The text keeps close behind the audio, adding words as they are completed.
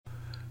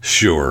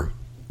Sure,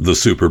 the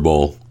Super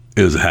Bowl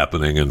is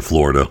happening in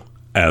Florida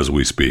as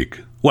we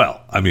speak.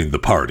 Well, I mean, the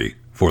party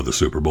for the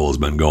Super Bowl has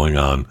been going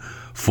on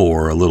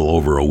for a little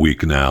over a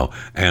week now.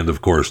 And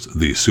of course,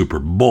 the Super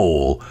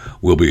Bowl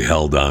will be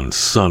held on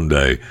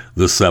Sunday,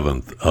 the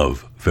 7th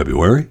of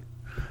February,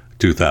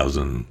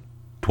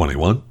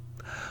 2021.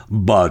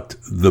 But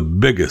the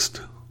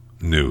biggest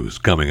news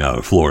coming out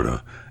of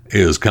Florida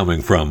is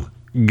coming from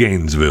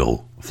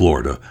Gainesville,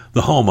 Florida,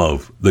 the home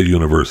of the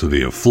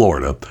University of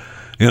Florida.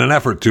 In an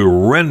effort to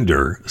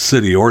render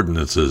city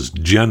ordinances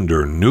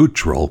gender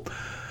neutral,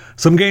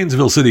 some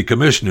Gainesville city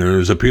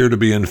commissioners appear to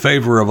be in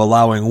favor of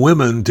allowing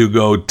women to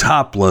go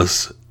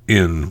topless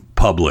in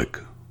public.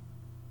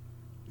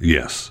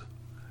 Yes,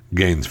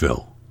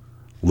 Gainesville,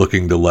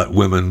 looking to let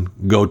women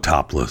go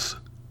topless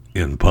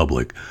in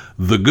public.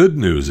 The good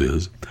news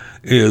is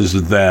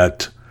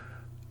that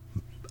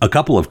a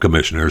couple of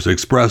commissioners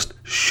expressed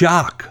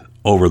shock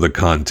over the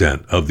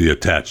content of the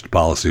attached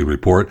policy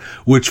report,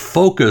 which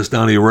focused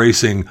on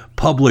erasing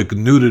public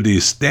nudity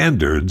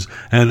standards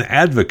and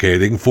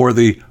advocating for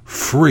the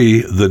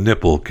Free the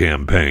Nipple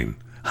campaign.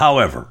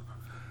 However,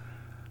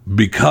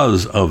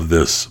 because of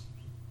this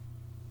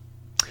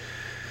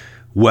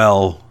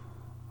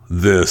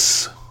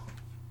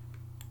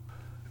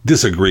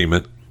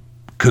disagreement,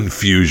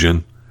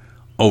 confusion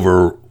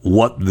over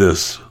what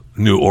this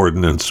new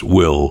ordinance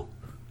will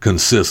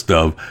consist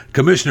of,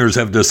 commissioners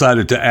have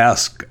decided to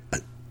ask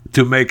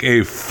to make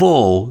a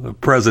full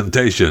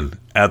presentation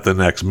at the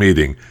next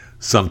meeting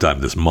sometime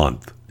this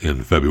month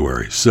in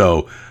February.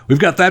 So we've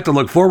got that to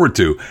look forward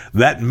to.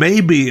 That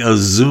may be a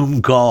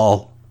Zoom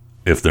call,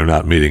 if they're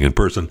not meeting in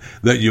person,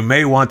 that you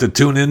may want to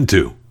tune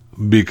into,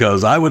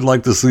 because I would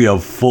like to see a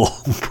full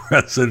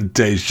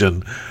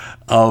presentation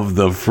of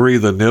the Free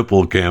the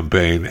Nipple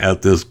campaign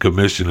at this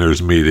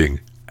commissioners meeting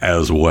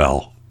as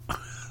well.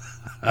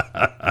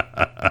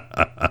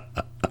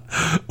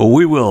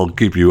 We will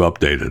keep you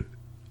updated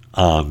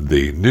on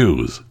the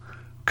news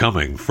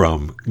coming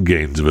from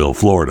Gainesville,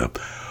 Florida.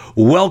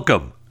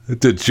 Welcome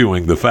to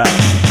Chewing the Fat.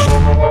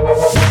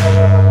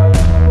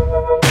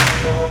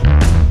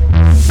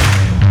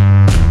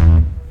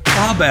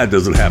 How bad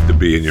does it have to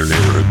be in your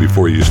neighborhood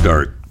before you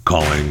start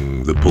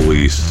calling the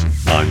police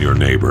on your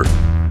neighbor?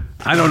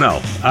 I don't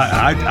know.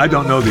 I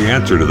don't know the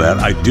answer to that.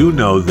 I do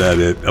know that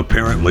it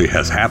apparently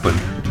has happened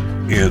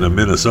in a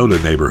Minnesota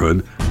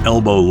neighborhood,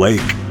 Elbow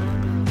Lake,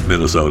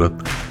 Minnesota.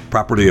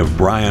 Property of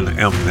Brian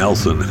M.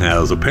 Nelson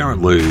has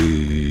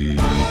apparently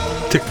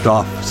ticked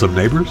off some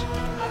neighbors.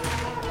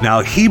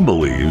 Now, he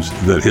believes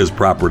that his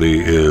property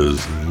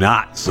is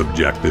not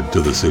subjected to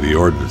the city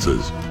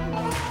ordinances.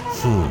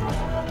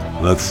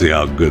 Let's see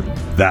how good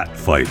that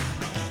fight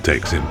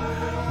takes him.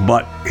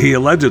 But he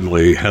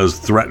allegedly has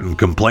threatened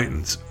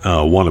complainants,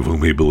 one of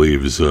whom he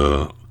believes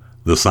the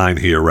sign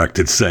he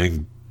erected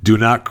saying, "Do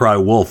not cry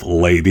wolf,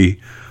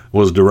 lady,"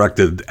 was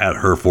directed at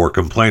her for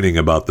complaining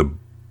about the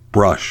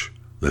brush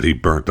that he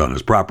burnt on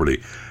his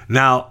property.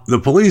 Now, the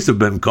police have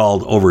been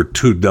called over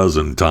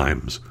 24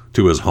 times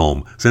to his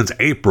home since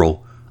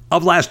April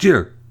of last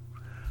year,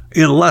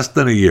 in less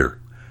than a year.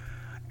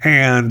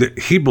 And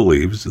he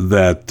believes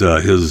that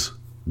his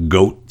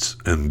goats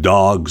and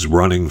dogs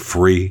running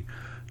free,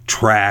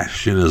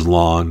 trash in his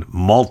lawn,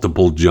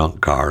 multiple junk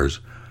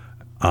cars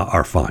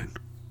are fine.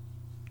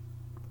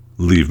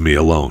 Leave me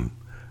alone.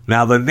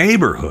 Now, the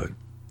neighborhood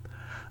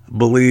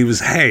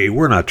believes, hey,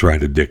 we're not trying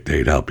to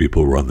dictate how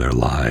people run their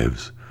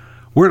lives.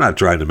 We're not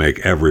trying to make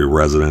every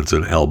residence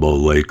in Elbow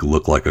Lake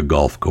look like a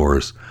golf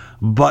course,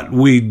 but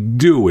we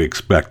do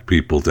expect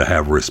people to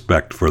have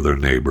respect for their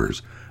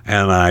neighbors.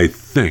 And I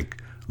think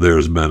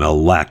there's been a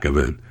lack of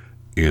it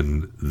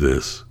in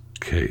this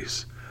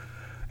case.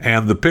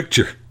 And the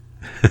picture...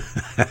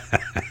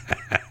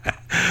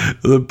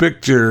 The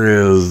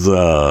picture is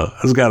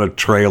has got a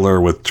trailer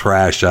with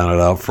trash on it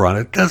out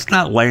front. It's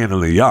not laying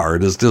in the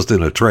yard. It's just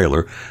in a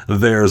trailer.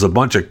 There's a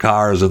bunch of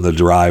cars in the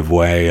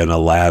driveway and a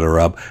ladder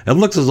up. It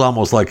looks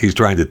almost like he's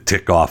trying to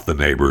tick off the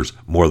neighbors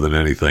more than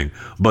anything.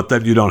 But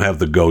then you don't have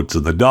the goats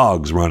and the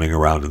dogs running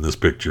around in this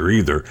picture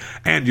either.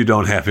 And you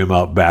don't have him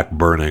out back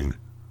burning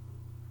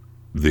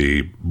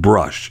the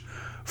brush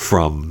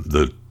from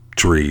the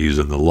trees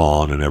and the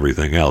lawn and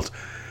everything else.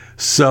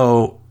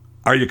 So,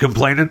 are you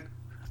complaining?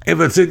 If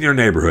it's in your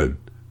neighborhood,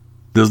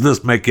 does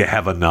this make you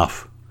have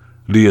enough?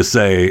 Do you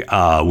say,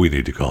 we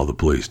need to call the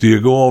police? Do you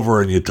go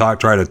over and you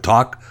try to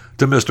talk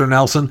to Mr.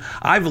 Nelson?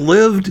 I've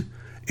lived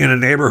in a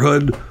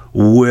neighborhood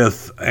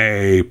with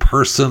a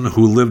person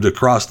who lived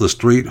across the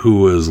street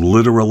who is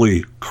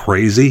literally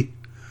crazy,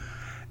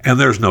 and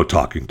there's no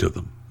talking to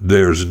them.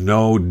 There's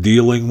no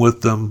dealing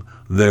with them.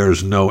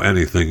 There's no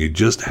anything. You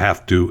just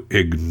have to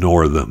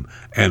ignore them,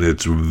 and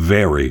it's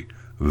very,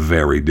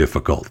 very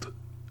difficult.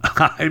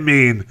 I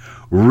mean,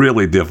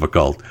 really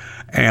difficult.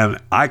 And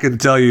I can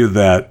tell you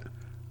that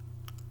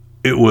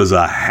it was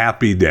a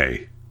happy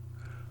day.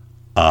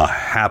 A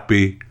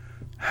happy,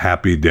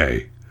 happy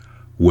day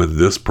when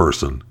this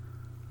person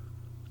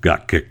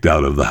got kicked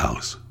out of the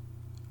house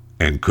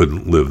and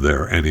couldn't live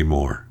there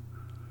anymore.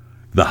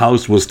 The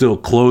house was still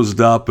closed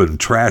up and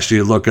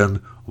trashy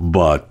looking,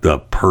 but the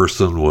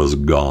person was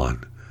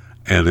gone.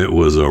 And it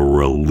was a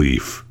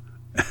relief.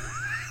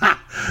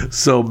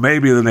 So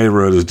maybe the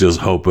neighborhood is just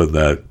hoping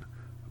that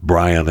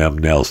Brian M.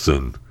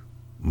 Nelson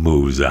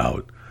moves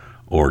out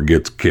or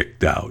gets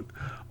kicked out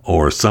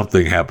or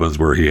something happens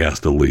where he has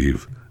to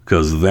leave,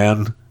 because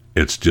then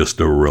it's just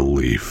a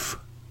relief.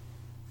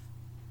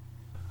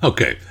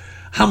 Okay,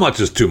 how much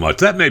is too much?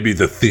 That may be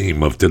the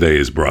theme of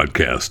today's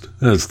broadcast.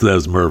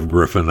 That's Merv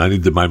Griffin. I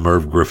need my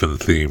Merv Griffin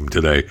theme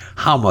today.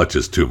 How much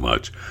is too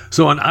much?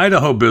 So an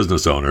Idaho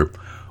business owner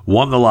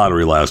won the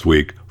lottery last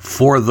week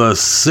for the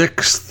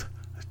 6th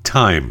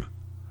time.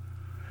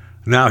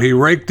 Now, he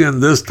raked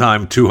in this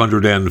time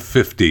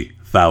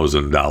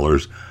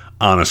 $250,000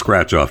 on a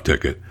scratch-off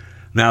ticket.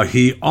 Now,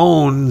 he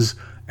owns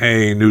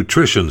a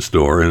nutrition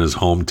store in his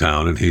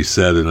hometown, and he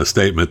said in a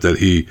statement that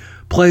he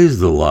plays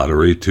the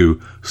lottery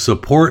to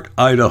support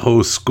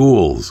Idaho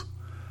schools.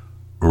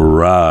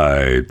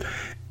 Right.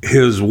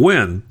 His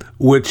win,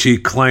 which he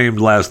claimed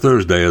last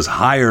Thursday, is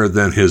higher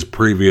than his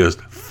previous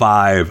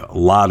 5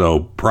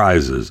 lotto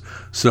prizes.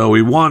 So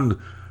he won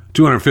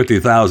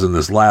 $250,000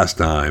 this last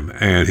time,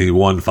 and he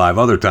won 5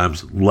 other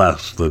times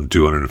less than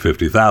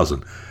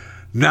 $250,000.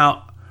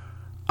 Now,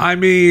 I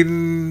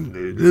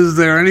mean, is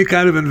there any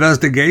kind of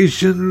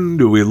investigation?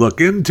 Do we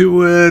look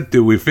into it?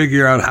 Do we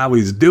figure out how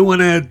he's doing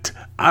it?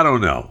 I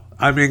don't know.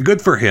 I mean,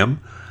 good for him.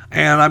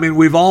 And I mean,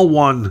 we've all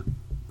won.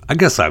 I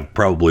guess I've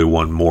probably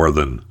won more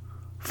than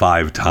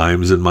 5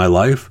 times in my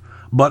life,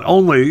 but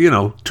only,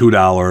 $2,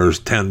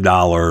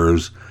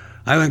 $10.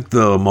 I think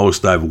the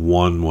most I've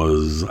won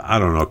was, I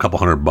don't know, a couple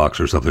 $100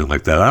 or something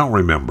like that. I don't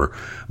remember,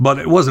 but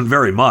it wasn't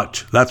very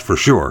much. That's for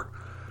sure.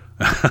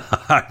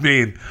 I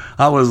mean,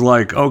 I was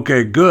like,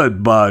 okay,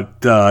 good, but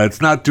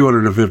it's not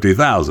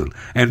 $250,000.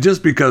 And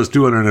just because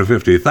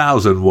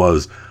 $250,000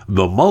 was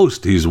the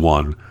most he's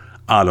won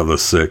out of the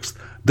 6th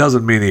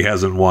doesn't mean he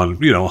hasn't won,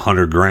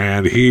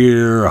 $100,000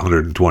 here,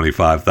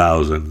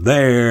 $125,000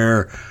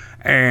 there.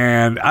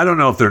 And I don't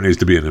know if there needs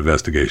to be an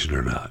investigation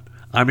or not.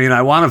 I mean,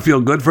 I want to feel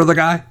good for the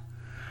guy,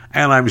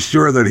 and I'm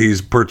sure that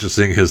he's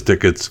purchasing his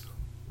tickets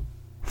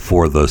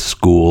for the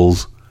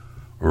schools.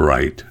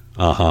 Right.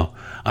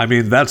 I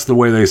mean, that's the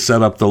way they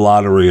set up the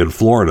lottery in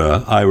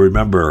Florida. I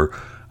remember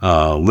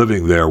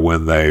living there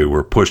when they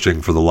were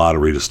pushing for the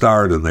lottery to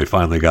start, and they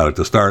finally got it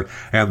to start,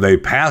 and they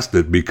passed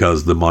it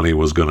because the money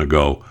was going to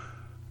go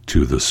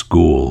to the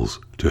schools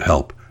to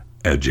help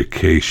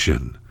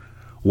education.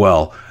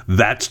 Well,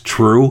 that's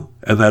true,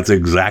 and that's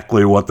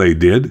exactly what they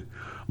did.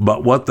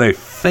 But what they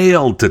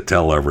failed to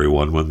tell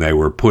everyone when they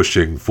were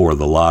pushing for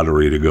the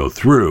lottery to go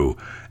through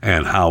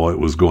and how it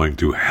was going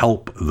to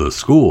help the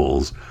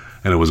schools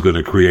and it was going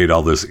to create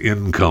all this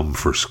income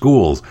for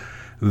schools,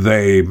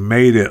 they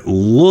made it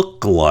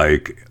look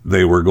like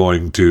it was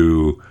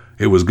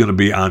going to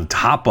be on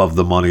top of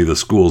the money the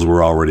schools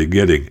were already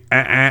getting.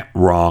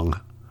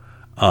 Wrong.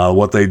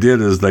 What they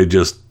did is they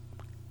just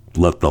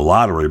let the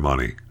lottery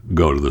money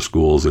go to the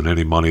schools, and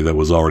any money that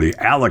was already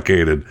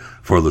allocated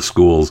for the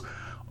schools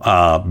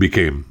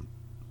became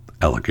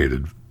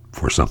allocated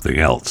for something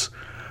else,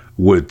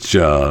 which,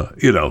 a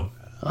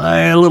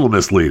little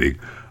misleading.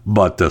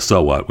 But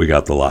so what? We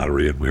got the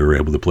lottery and we were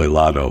able to play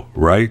lotto,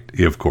 right?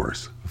 Yeah, of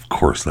course. Of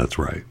course, that's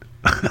right.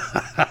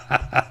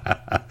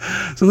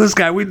 So this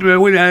guy,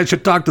 I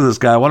should talk to this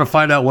guy. I want to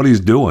find out what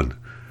he's doing.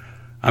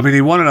 I mean,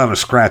 he won it on a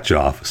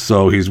scratch-off,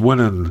 so he's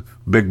winning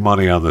big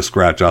money on the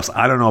scratch-offs.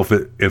 I don't know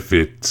if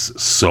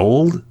it's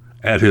sold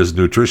at his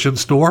nutrition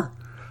store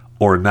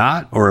or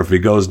not, or if he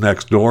goes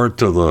next door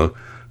to the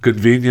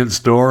convenience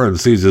store and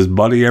sees his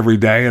buddy every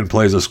day and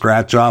plays a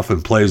scratch-off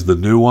and plays the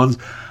new ones.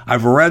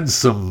 I've read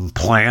some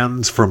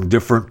plans from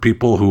different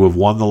people who have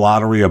won the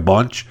lottery a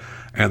bunch,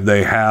 and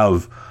they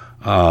have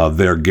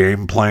their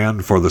game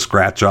plan for the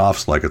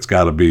scratch-offs. Like, it's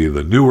got to be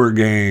the newer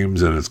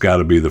games, and it's got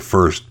to be the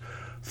first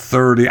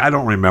 30. I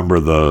don't remember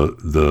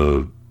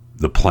the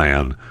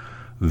plan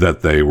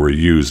that they were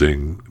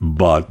using,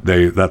 but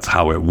that's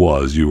how it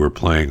was. You were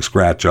playing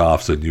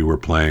scratch-offs, and you were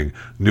playing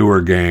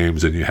newer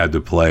games, and you had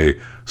to play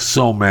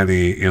so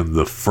many in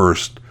the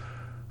first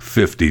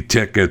 50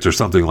 tickets or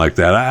something like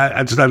that.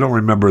 I don't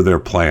remember their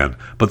plan,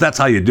 but that's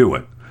how you do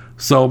it.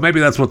 So maybe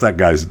that's what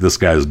this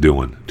guy's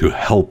doing to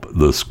help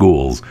the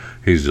schools.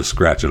 He's just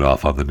scratching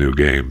off on the new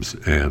games,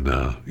 and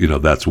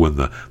that's when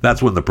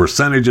the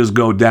percentages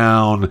go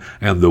down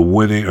and the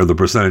winning or the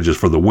percentages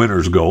for the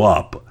winners go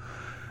up.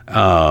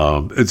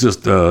 It's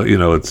just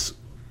it's,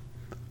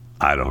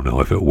 I don't know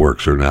if it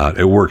works or not.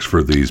 It works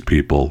for these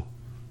people.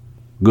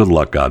 Good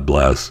luck, God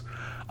bless.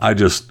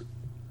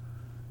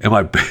 Am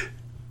I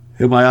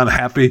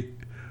unhappy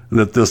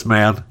that this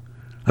man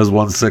has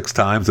won 6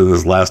 times and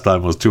this last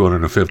time was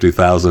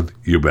 $250,000?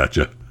 You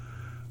betcha.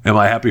 Am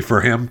I happy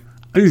for him?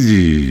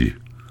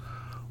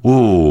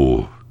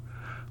 Ooh,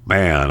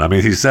 man. I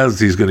mean, he says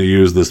he's going to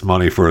use this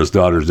money for his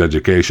daughter's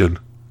education.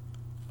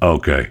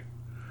 Okay.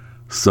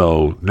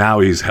 So now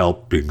he's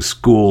helping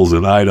schools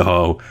in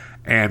Idaho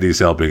and he's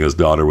helping his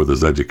daughter with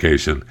his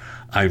education.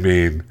 I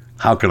mean,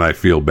 how can I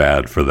feel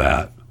bad for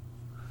that?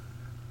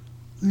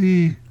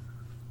 No,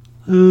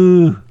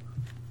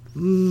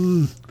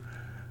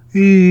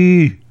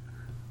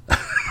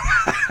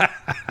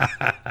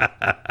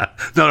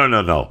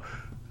 no.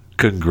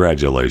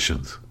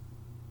 Congratulations.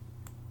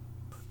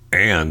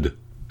 And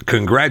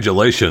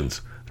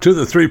congratulations to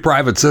the 3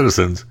 private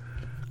citizens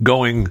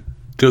going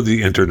to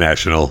the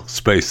International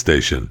Space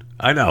Station.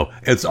 I know,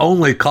 it's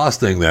only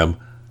costing them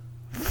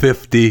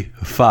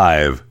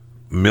 $55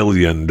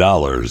 million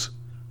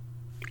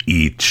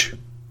each.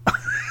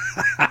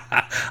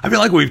 I feel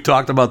like we've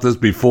talked about this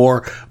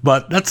before,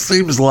 but that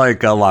seems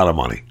like a lot of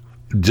money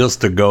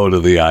just to go to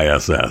the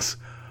ISS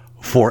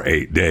for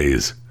 8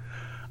 days.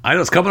 I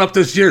know it's coming up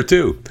this year,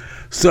 too.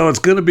 So it's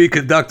going to be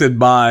conducted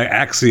by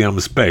Axiom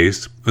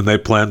Space, and they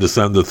plan to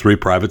send the 3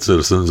 private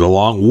citizens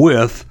along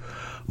with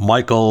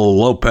Michael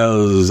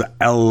Lopez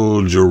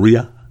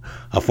Algeria,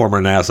 a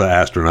former NASA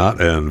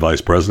astronaut and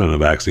vice president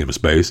of Axiom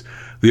Space.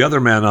 The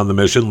other men on the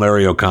mission,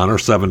 Larry O'Connor,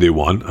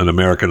 71, an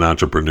American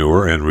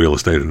entrepreneur and real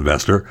estate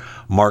investor,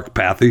 Mark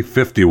Pathy,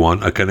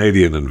 51, a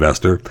Canadian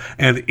investor,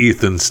 and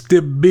Ethan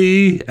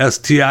Stibbe,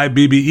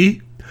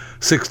 S-T-I-B-B-E,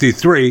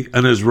 63,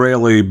 an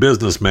Israeli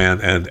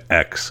businessman and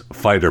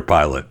ex-fighter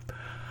pilot.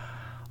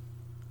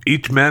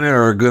 Each men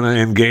are going to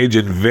engage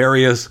in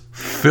various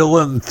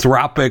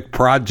philanthropic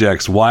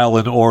projects while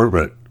in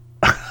orbit.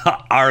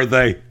 Are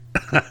they?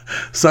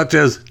 Such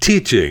as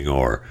teaching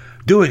or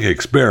doing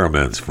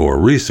experiments for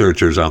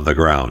researchers on the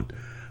ground.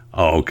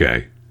 Oh,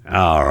 okay.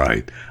 All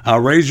right.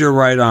 Raise your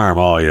right arm.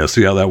 Oh, yeah.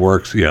 See how that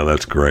works? Yeah,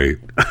 that's great.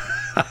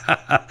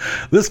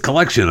 This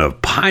collection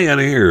of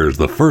pioneers,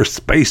 the first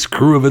space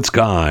crew of its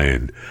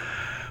kind.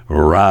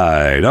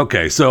 Right.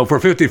 Okay. So for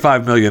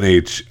 $55 million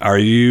each, are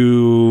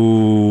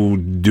you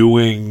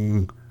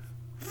doing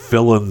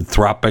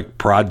philanthropic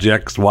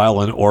projects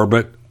while in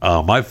orbit?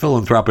 My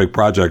philanthropic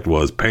project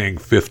was paying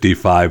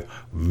 $55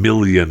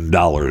 million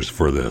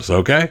for this.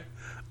 Okay.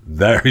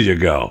 There you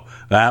go.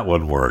 That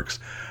one works.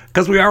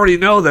 Because we already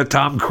know that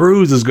Tom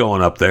Cruise is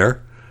going up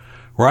there,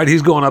 right?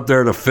 He's going up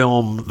there to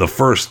film the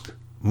first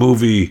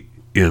movie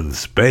in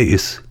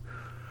space.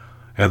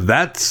 And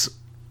that's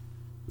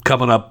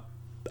coming up,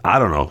 I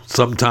don't know,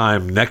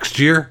 sometime next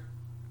year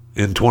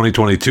in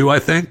 2022, I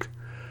think.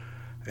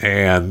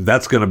 And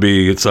that's going to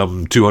be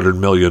some $200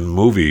 million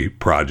movie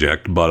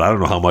project, but I don't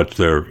know how much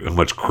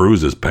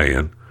Cruise is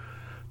paying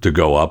to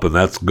go up, and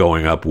that's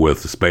going up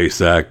with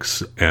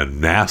SpaceX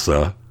and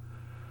NASA.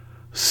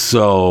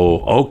 So,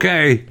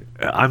 okay.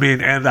 I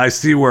mean, and I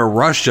see where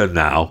Russia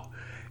now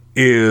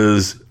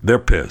is, they're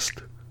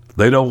pissed.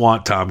 They don't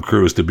want Tom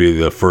Cruise to be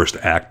the first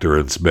actor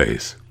in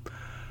space.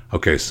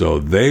 Okay, so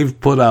they've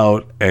put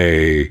out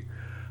a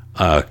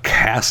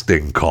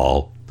casting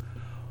call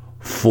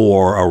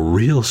for a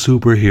real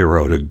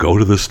superhero to go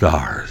to the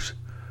stars.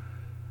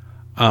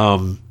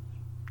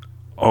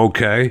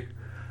 Okay.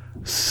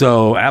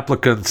 So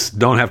applicants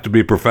don't have to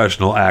be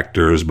professional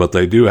actors, but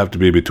they do have to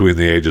be between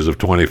the ages of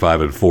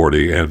 25 and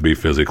 40 and be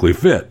physically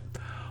fit.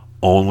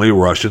 Only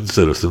Russian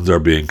citizens are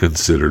being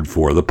considered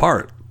for the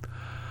part.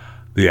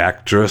 The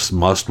actress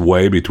must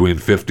weigh between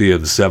 50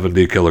 and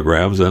 70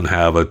 kilograms and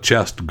have a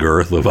chest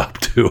girth of up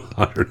to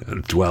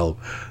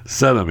 112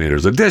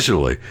 centimeters.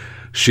 Additionally,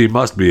 she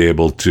must be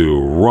able to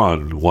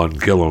run 1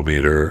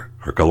 kilometer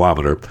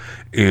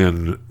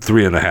in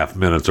 3.5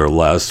 minutes or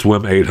less,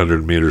 swim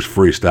 800 meters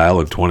freestyle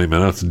in 20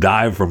 minutes,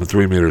 dive from a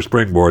 3-meter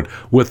springboard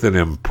with an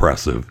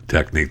impressive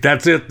technique.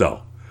 That's it,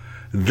 though.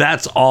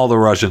 That's all the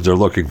Russians are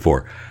looking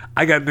for.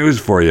 I got news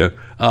for you.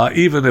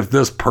 Even if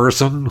this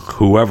person,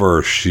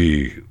 whoever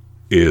she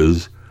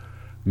is,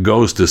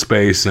 goes to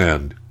space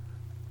and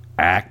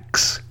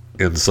acts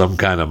in some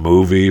kind of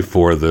movie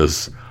for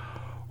this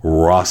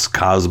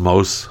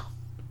Roscosmos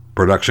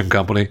production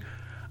company,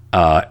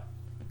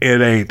 it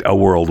ain't a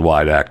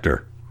worldwide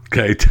actor.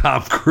 Okay,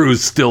 Tom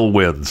Cruise still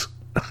wins.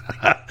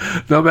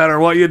 No matter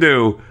what you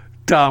do,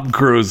 Tom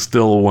Cruise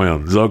still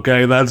wins.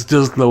 Okay, that's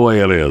just the way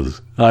it is.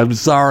 I'm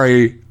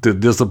sorry to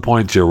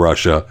disappoint you,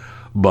 Russia,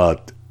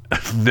 but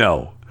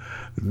no,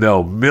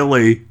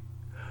 Millie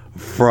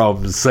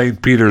from St.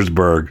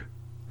 Petersburg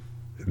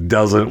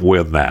doesn't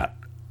win that.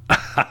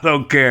 I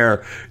don't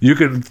care. You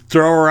can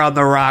throw her on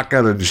the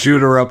rocket and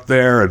shoot her up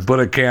there and put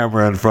a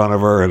camera in front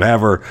of her and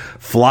have her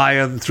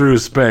flying through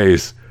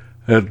space.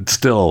 It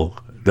still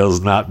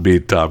does not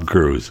beat Tom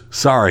Cruise.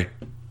 Sorry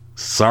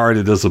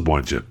to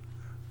disappoint you.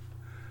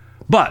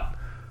 But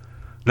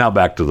now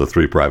back to the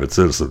 3 private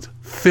citizens.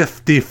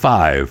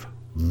 $55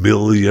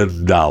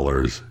 million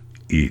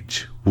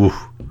each.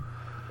 Woof.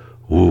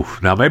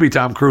 Now maybe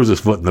Tom Cruise is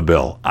footing the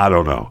bill. I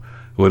don't know.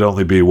 It would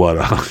only be, what,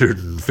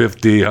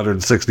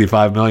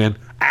 165 million?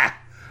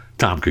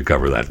 Tom could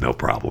cover that, no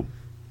problem.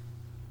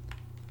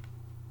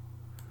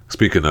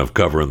 Speaking of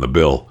covering the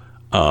bill,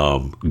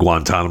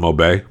 Guantanamo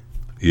Bay.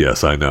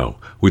 Yes, I know.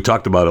 We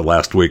talked about it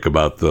last week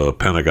about the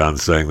Pentagon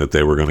saying that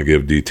they were going to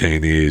give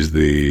detainees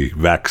the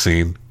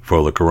vaccine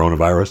for the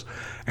coronavirus.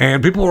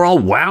 And people were all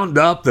wound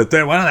up that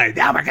what are they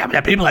doing? We're giving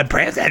the people in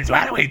prisons.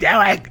 What are we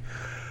doing?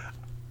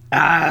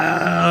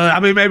 I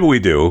mean, maybe we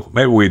do.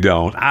 Maybe we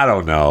don't. I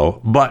don't know.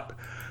 But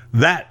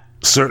that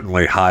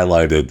certainly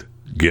highlighted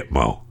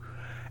Gitmo.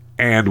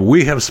 And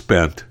we have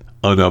spent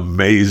an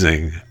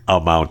amazing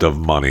amount of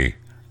money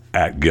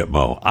at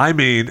Gitmo. I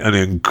mean, an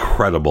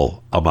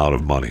incredible amount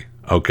of money,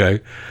 okay?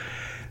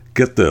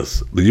 Get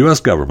this. The U.S.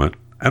 government,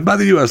 and by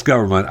the U.S.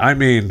 government, I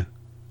mean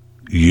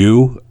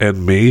you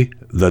and me,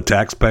 the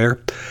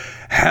taxpayer,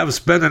 have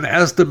spent an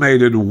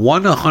estimated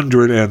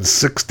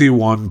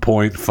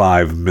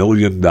 $161.5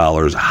 million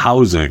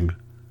housing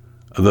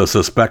the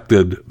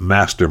suspected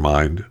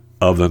mastermind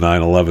of the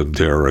 9/11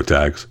 terror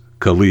attacks,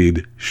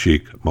 Khalid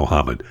Sheikh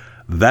Mohammed.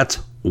 That's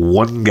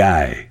one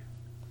guy.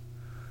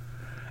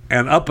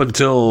 And up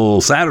until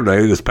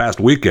Saturday, this past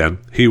weekend,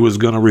 he was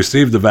going to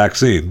receive the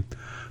vaccine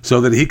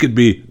so that he could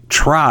be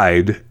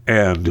tried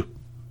and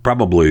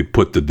probably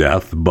put to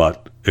death,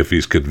 but if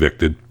he's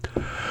convicted,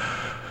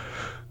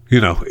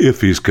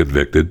 if he's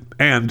convicted,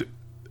 and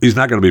he's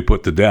not going to be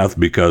put to death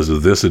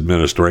because this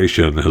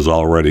administration has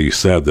already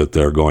said that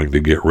they're going to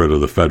get rid of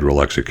the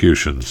federal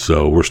executions,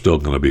 so we're still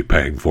going to be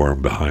paying for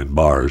him behind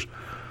bars.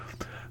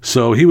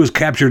 So he was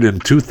captured in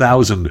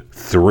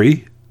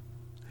 2003,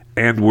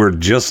 and we're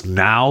just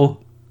now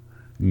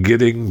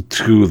getting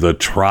to the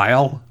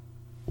trial?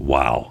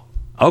 Wow.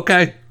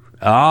 Okay.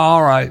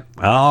 All right.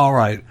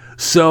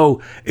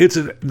 So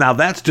now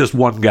that's just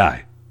one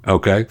guy.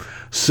 Okay.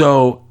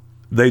 So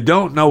they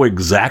don't know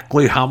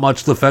exactly how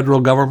much the federal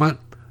government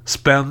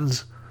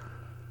spends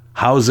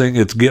housing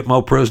its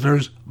Gitmo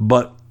prisoners,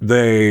 but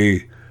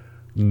they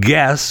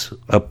guess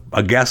a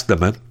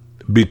guesstimate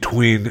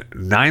between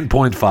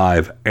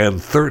 $9.5 and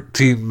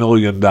 $13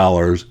 million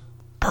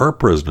per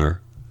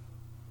prisoner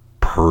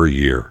per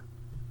year.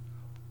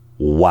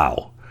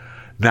 Wow.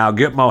 Now,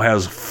 Gitmo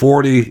has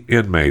 40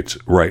 inmates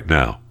right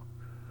now.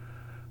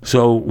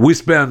 So we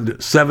spend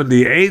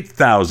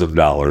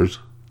 $78,000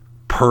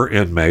 per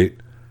inmate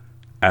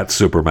at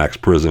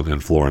Supermax Prison in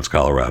Florence,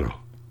 Colorado.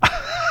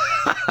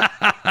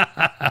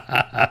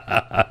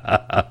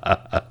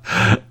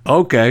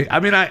 Okay. I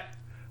mean, I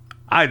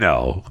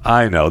know.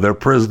 They're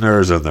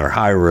prisoners and they're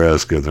high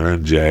risk and they're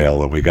in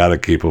jail and we got to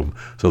keep them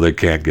so they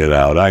can't get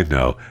out. I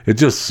know. It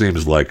just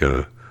seems like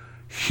a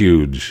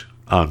huge,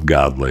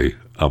 ungodly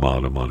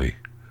amount of money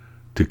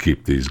to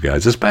keep these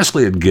guys,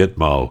 especially in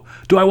Gitmo.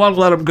 Do I want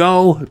to let them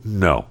go?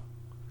 No.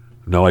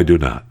 No, I do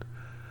not.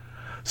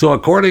 So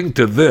according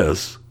to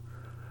this,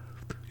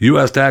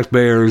 U.S.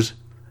 taxpayers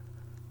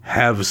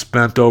have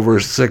spent over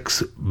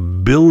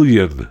 $6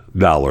 billion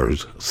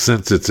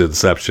since its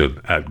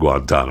inception at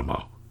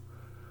Guantanamo.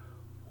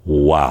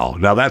 Wow.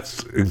 Now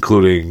that's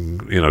including,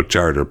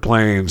 charter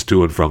planes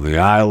to and from the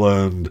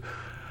island,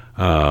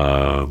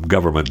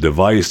 government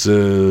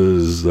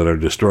devices that are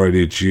destroyed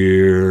each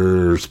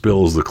year,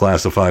 spills the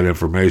classified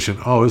information.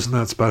 Oh, isn't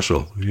that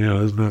special?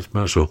 Yeah, isn't that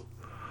special?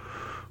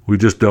 We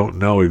just don't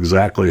know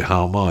exactly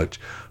how much.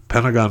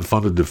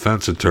 Pentagon-funded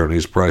defense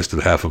attorneys priced at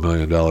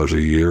 $500,000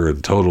 a year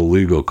and total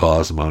legal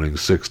costs amounting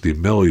 $60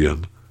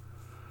 million,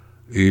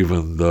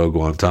 even though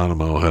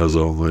Guantanamo has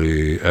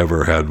only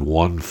ever had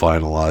one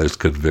finalized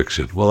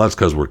conviction. Well, that's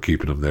because we're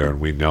keeping them there and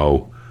we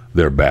know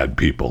they're bad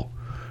people,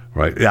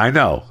 right? I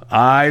know,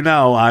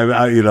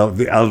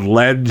 the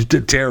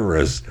alleged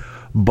terrorists,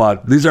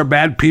 but these are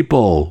bad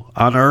people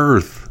on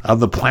Earth, on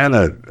the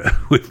planet.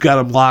 We've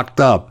got them locked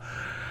up.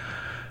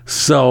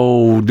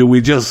 So do we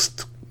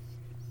just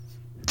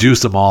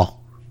juice them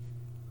all?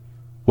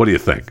 What do you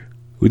think?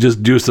 We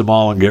just juice them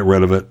all and get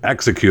rid of it,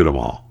 execute them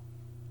all.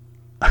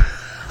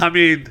 I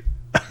mean,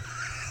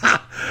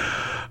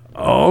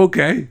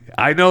 okay.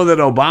 I know that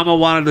Obama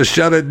wanted to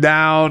shut it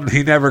down.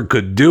 He never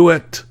could do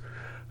it.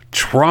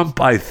 Trump,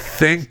 I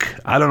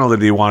don't know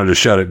that he wanted to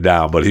shut it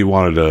down, but he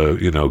wanted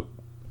to,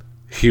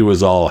 he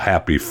was all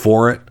happy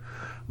for it.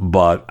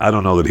 But I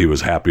don't know that he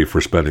was happy for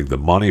spending the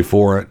money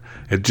for it.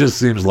 It just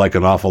seems like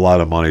an awful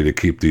lot of money to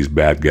keep these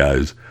bad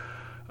guys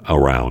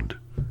around.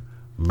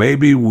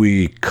 Maybe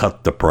we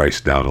cut the price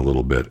down a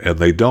little bit, and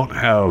they don't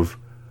have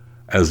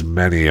as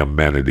many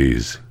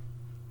amenities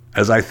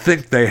as I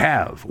think they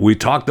have. We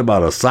talked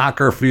about a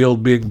soccer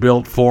field being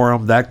built for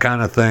them, that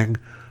kind of thing.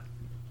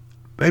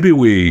 Maybe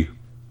we,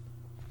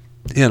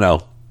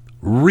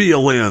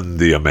 reel in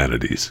the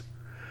amenities,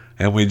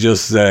 and we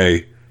just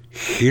say,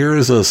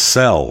 here's a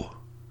cell.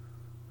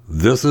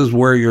 This is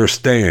where you're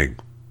staying.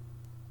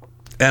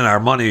 And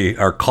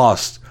our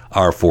costs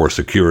are for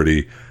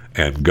security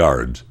and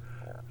guards,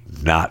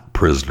 not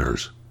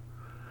prisoners.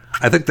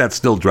 I think that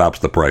still drops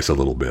the price a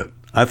little bit.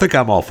 I think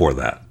I'm all for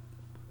that.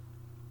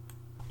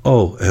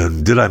 Oh,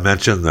 and did I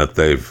mention that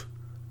they've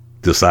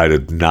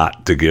decided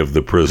not to give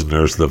the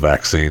prisoners the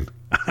vaccine?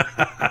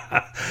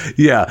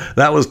 Yeah,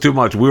 that was too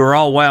much. We were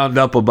all wound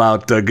up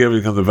about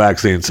giving them the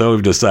vaccine, so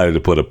we've decided to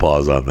put a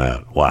pause on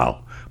that.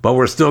 Wow. But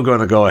we're still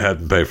going to go ahead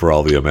and pay for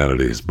all the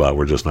amenities, but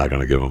we're just not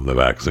going to give them the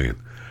vaccine.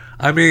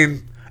 I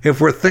mean, if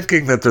we're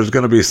thinking that there's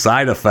going to be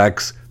side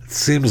effects, it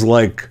seems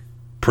like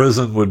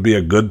prison would be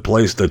a good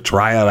place to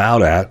try it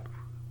out at,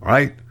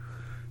 right?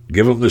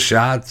 Give them the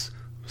shots.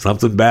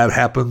 Something bad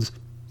happens.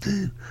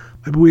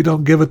 Maybe we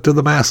don't give it to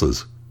the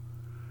masses.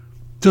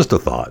 Just a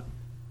thought.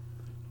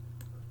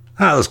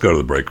 Let's go to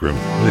the break room.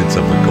 We need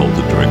something cold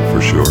to drink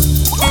for sure.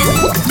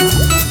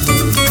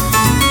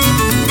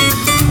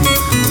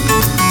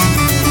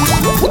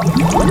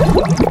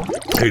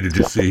 Hey, did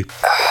you see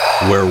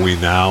where we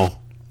now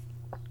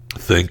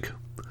think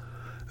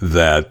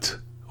that,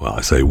 well,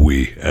 I say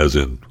we as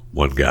in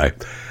one guy,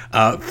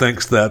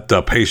 thinks that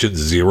patient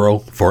 0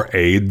 for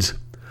AIDS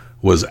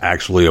was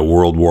actually a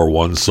World War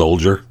I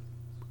soldier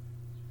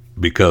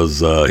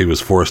because he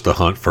was forced to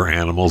hunt for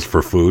animals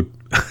for food?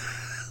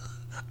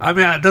 I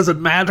mean, it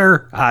doesn't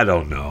matter. I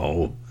don't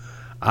know.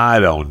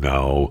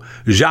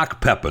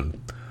 Jacques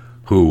Pepin,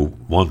 who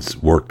once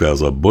worked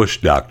as a bush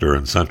doctor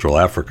in Central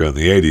Africa in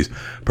the 80s,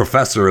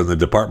 professor in the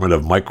Department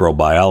of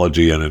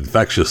Microbiology and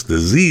Infectious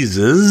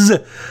Diseases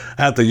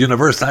at the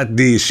Université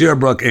de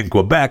Sherbrooke in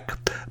Quebec,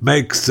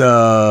 makes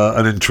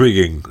an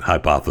intriguing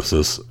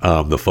hypothesis,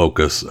 the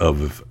focus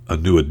of a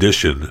new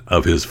edition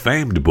of his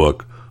famed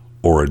book,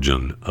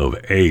 Origin of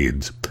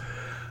AIDS.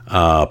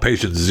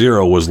 Patient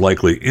 0 was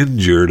likely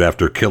injured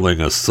after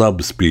killing a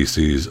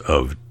subspecies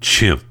of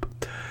chimp.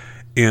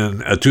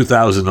 In a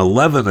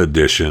 2011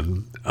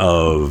 edition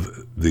of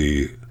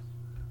the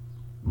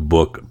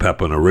book,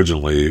 Pepin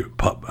originally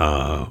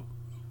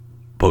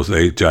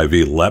post-HIV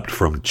leapt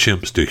from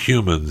chimps to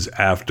humans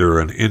after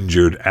an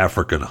injured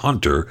African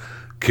hunter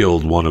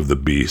killed one of the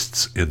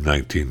beasts in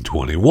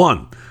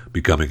 1921,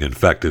 becoming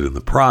infected in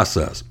the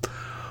process.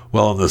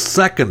 Well, in the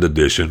second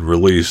edition,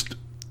 released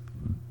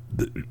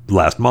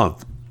last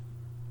month,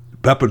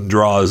 Pepin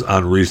draws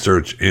on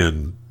research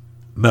in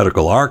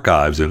medical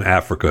archives in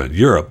Africa and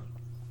Europe,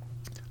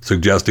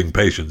 suggesting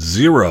patient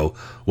 0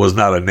 was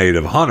not a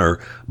native hunter,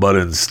 but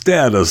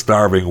instead a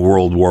starving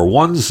World War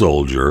I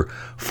soldier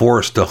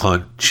forced to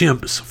hunt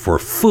chimps for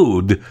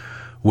food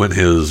when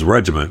his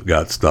regiment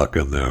got stuck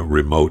in the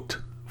remote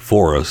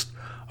forest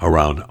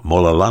around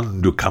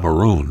Molaland du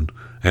Cameroon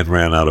and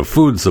ran out of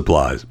food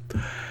supplies.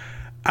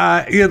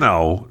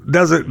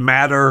 Does it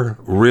matter,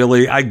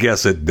 really? I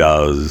guess it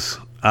does.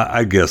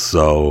 I guess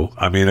so.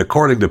 I mean,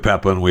 according to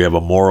Pepin, we have a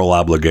moral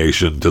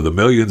obligation to the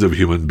millions of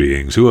human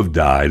beings who have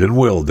died and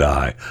will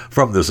die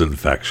from this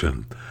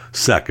infection.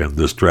 Second,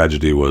 this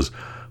tragedy was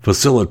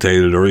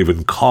facilitated or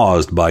even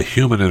caused by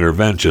human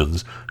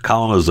interventions,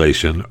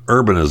 colonization,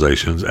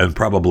 urbanizations, and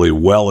probably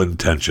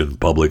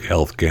well-intentioned public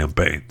health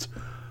campaigns.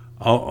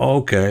 Oh,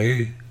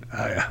 okay.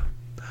 I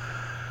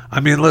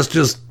mean, let's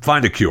just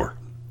find a cure.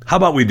 How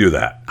about we do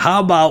that? How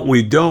about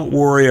we don't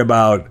worry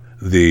about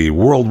the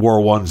World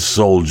War I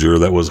soldier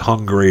that was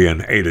hungry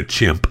and ate a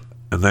chimp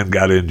and then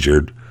got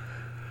injured?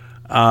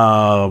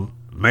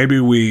 Maybe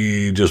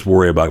we just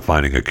worry about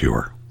finding a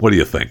cure. What do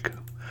you think?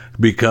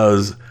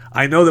 Because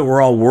I know that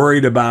we're all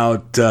worried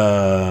about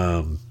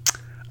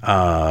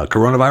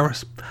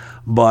coronavirus,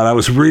 but I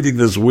was reading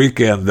this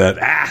weekend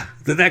that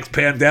the next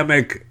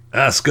pandemic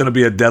is going to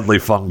be a deadly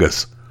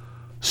fungus.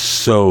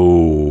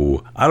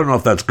 So I don't know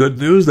if that's good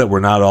news that we're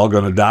not all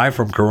going to die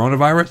from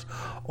coronavirus,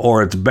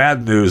 or it's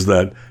bad news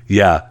that,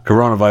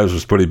 coronavirus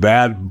was pretty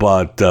bad,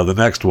 but the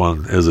next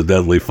one is a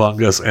deadly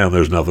fungus and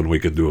there's nothing we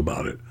can do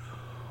about it.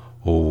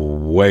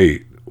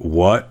 Wait,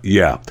 what?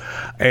 Yeah.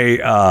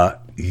 A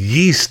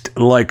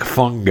yeast-like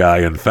fungi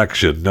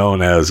infection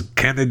known as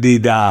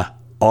Candida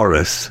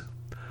auris,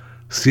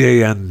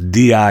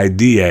 Candida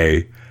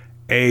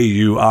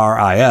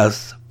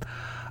auris,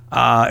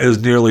 is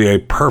nearly a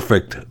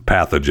perfect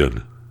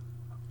pathogen.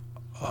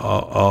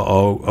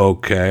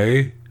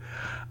 Okay.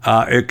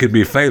 It can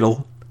be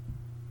fatal,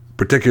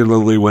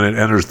 particularly when it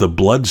enters the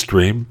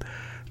bloodstream,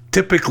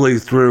 typically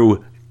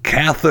through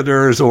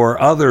catheters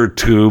or other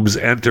tubes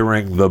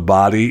entering the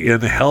body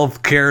in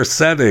healthcare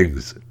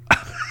settings.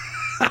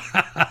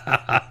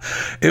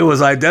 It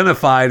was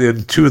identified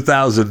in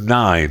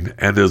 2009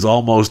 and is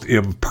almost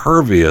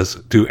impervious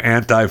to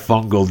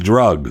antifungal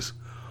drugs.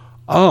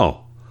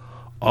 Oh,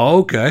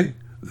 okay.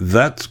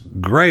 That's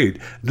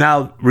great.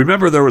 Now,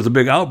 remember there was a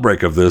big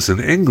outbreak of this in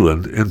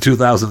England in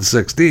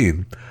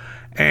 2016,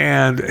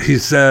 and he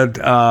said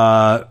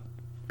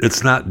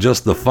it's not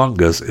just the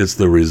fungus, it's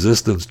the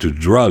resistance to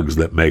drugs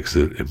that makes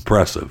it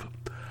impressive.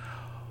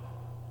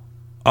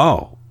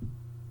 Oh,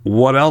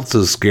 what else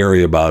is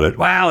scary about it?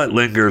 Well, it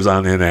lingers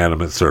on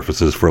inanimate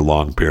surfaces for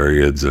long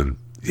periods, and,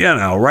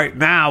 right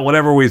now,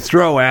 whatever we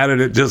throw at it,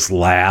 it just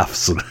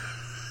laughs.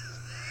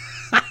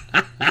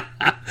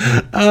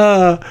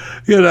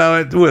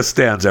 It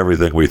withstands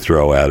everything we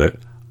throw at it.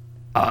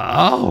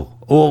 Well,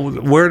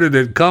 where did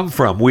it come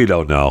from? We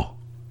don't know.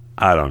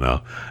 I don't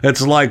know.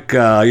 It's like,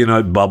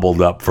 it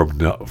bubbled up from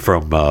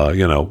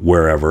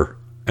wherever.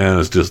 And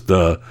it's just,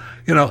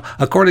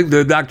 according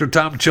to Dr.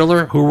 Tom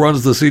Chiller, who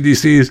runs the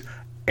CDC's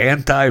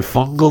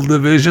antifungal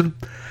division,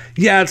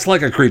 it's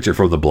like a creature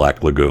from the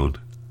Black Lagoon.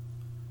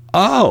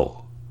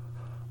 Oh,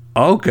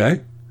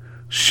 okay.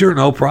 Sure,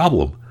 no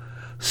problem.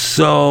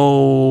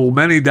 So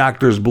many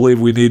doctors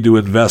believe we need to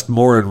invest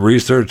more in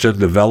research and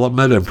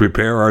development and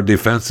prepare our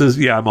defenses.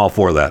 Yeah, I'm all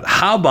for that.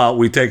 How about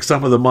we take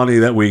some of the money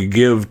that we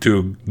give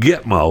to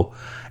Gitmo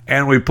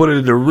and we put it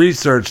into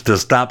research to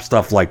stop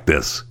stuff like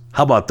this?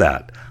 How about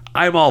that?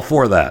 I'm all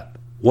for that.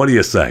 What do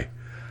you say?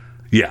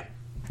 Yeah,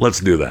 Let's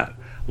do that.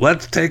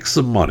 Let's take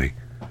some money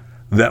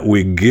that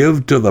we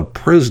give to the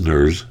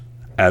prisoners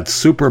at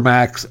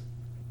Supermax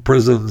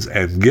prisons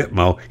and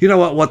Gitmo. You know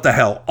what? What the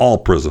hell? All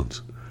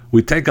prisons.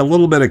 We take a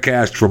little bit of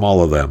cash from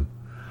all of them.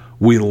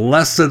 We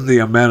lessen the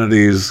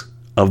amenities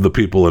of the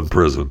people in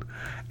prison.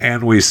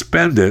 And we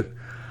spend it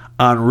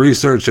on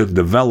research and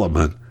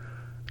development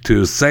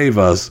to save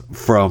us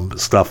from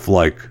stuff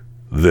like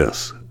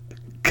this.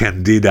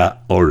 Candida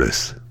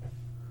auris.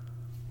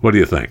 What do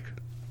you think?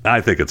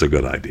 I think it's a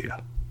good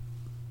idea.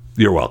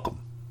 You're welcome.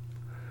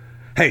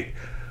 Hey,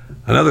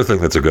 another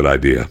thing that's a good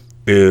idea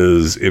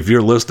is if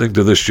you're listening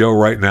to this show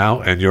right now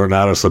and you're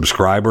not a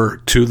subscriber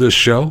to this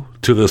show,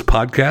 to this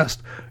podcast,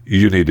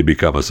 you need to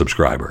become a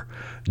subscriber.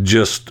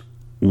 Just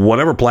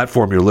whatever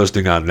platform you're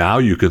listening on now,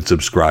 you can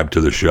subscribe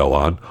to the show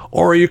on,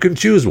 or you can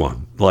choose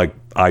one like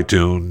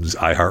iTunes,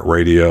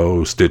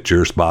 iHeartRadio,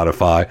 Stitcher,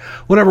 Spotify,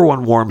 whatever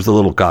one warms the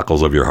little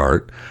cockles of your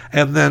heart,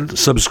 and then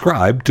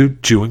subscribe to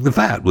Chewing the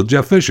Fat with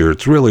Jeff Fisher.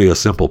 It's really a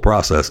simple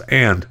process,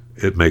 and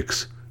it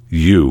makes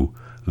you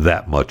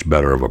that much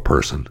better of a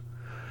person.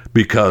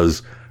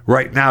 Because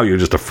right now you're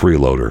just a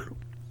freeloader.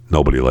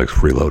 Nobody likes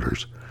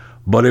freeloaders.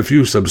 But if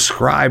you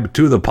subscribe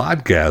to the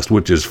podcast,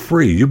 which is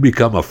free, you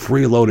become a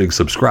freeloading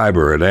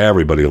subscriber, and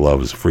everybody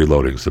loves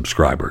freeloading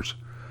subscribers.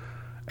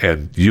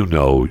 And you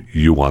know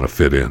you want to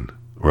fit in,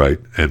 right?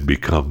 And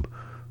become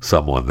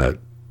someone that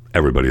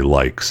everybody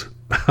likes.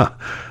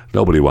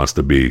 Nobody wants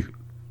to be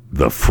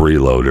the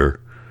freeloader.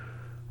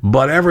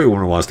 But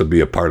everyone wants to be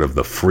a part of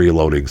the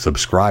freeloading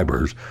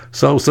subscribers.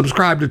 So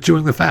subscribe to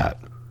Chewing the Fat.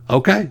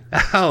 Okay?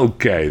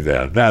 Okay,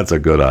 then. That's a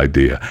good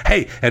idea.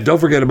 Hey, and don't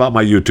forget about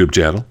my YouTube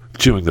channel,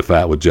 Chewing the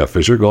Fat with Jeff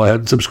Fisher. Go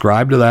ahead and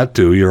subscribe to that,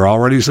 too. You're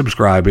already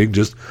subscribing.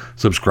 Just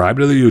subscribe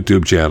to the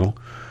YouTube channel.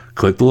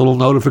 Click the little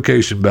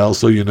notification bell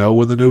so you know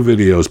when the new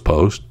videos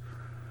post.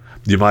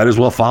 You might as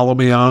well follow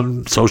me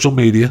on social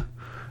media.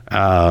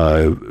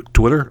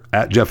 Twitter,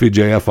 at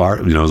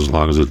JeffyJFR, as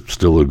long as it's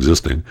still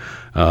existing.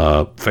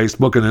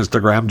 Facebook and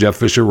Instagram, Jeff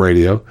Fisher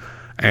Radio.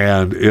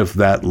 And if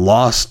that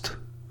lost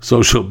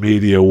social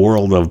media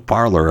world of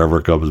Parler ever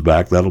comes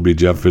back, that'll be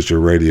Jeff Fisher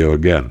Radio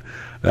again.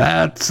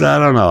 That's, I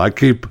don't know,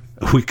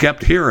 we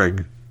kept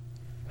hearing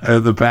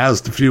in the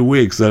past few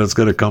weeks that it's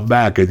going to come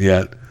back, and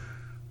yet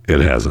it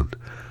hasn't.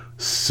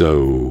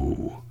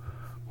 So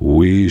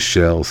we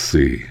shall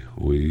see.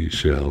 We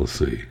shall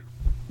see.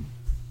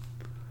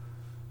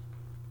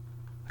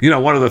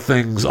 One of the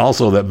things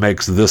also that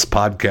makes this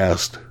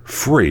podcast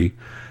free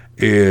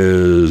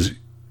is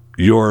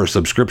your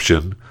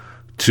subscription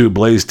to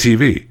Blaze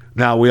TV.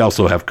 Now, we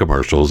also have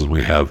commercials, and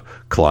we have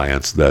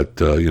clients that,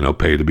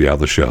 pay to be on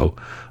the show,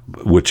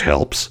 which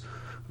helps.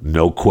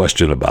 No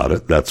question about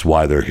it. That's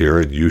why they're here,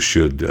 and you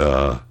should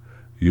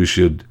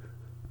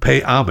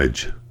pay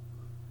homage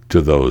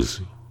to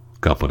those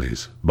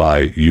companies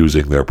by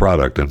using their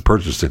product and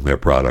purchasing their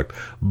product.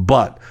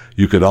 But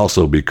you could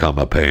also become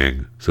a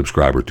paying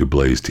subscriber to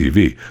Blaze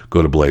TV.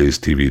 Go to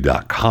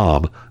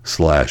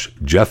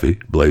blazetv.com/Jeffy,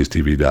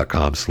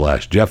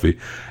 blazetv.com/Jeffy,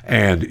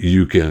 and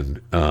you can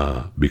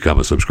become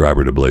a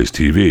subscriber to Blaze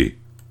TV.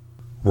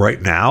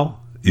 Right now,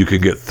 you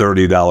can get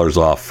 $30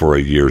 off for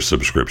a year's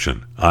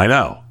subscription. I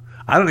know.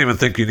 I don't even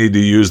think you need to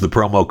use the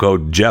promo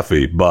code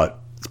Jeffy,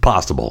 but it's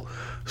possible.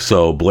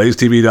 So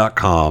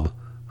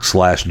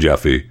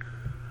blazetv.com/Jeffy.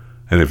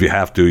 And if you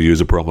have to, use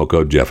a promo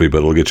code Jeffy, but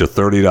it'll get you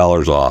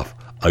 $30 off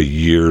a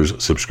year's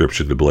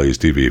subscription to Blaze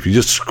TV. If you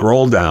just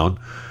scroll down,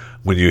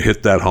 when you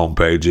hit that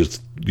homepage,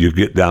 you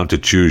get down to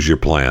choose your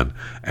plan.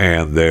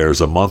 And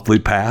there's a monthly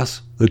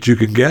pass that you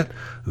can get.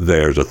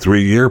 There's a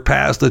 3-year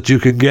pass that you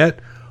can get.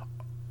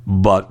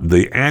 But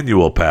the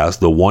annual pass,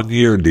 the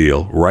 1-year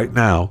deal, right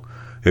now,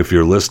 if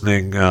you're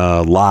listening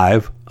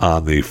live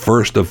on the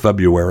 1st of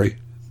February,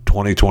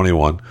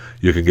 2021,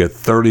 you can get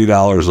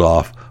 $30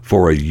 off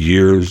for a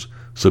year's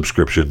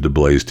subscription to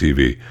Blaze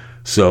TV.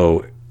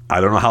 So I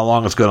don't know how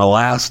long it's going to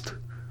last.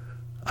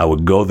 I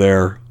would go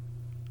there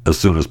as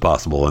soon as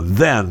possible. And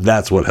then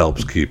that's what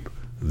helps keep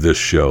this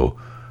show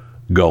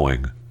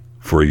going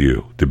for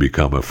you to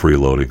become a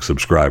freeloading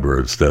subscriber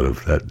instead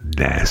of that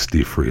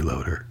nasty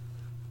freeloader.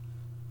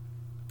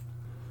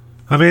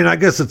 I mean, I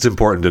guess it's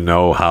important to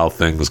know how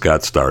things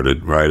got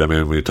started, right? I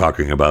mean, we're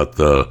talking about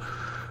the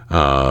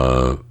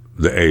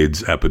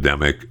AIDS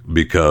epidemic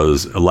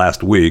because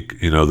last week,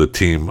 the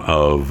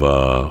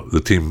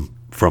team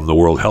from the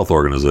World Health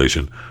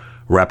Organization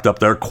wrapped up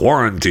their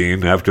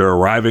quarantine after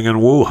arriving in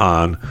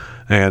Wuhan,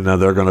 and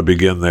they're going to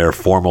begin their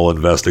formal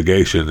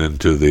investigation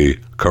into the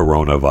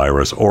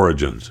coronavirus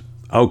origins.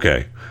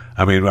 Okay.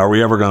 I mean, are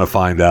we ever going to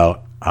find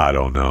out? I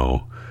don't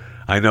know.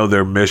 I know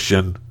their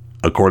mission,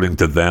 according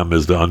to them,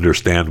 is to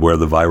understand where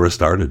the virus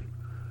started.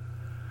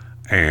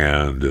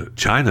 And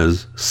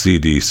China's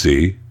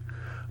CDC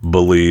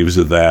believes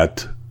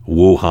that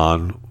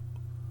Wuhan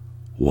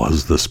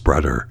was the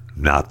spreader,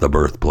 not the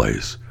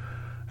birthplace,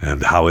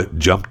 and how it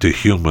jumped to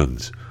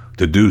humans.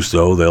 To do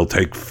so, they'll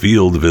take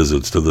field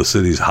visits to the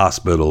city's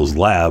hospitals,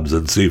 labs,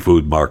 and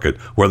seafood market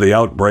where the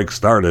outbreak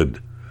started.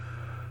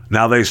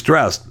 Now, they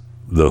stressed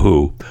the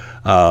WHO,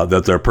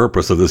 that their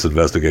purpose of this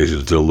investigation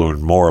is to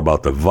learn more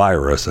about the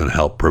virus and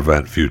help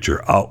prevent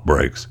future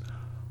outbreaks.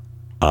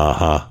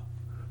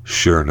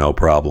 Sure, no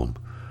problem.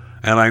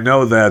 And I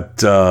know that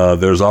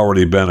there's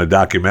already been a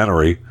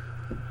documentary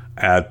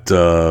at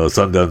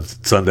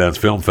Sundance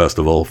Film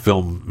Festival.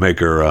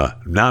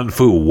 Filmmaker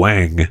Nanfu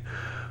Wang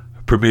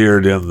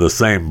premiered in the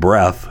same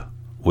breath,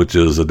 which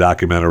is a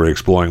documentary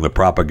exploring the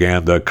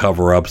propaganda,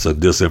 cover-ups,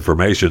 and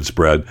disinformation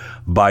spread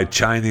by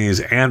Chinese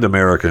and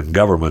American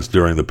governments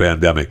during the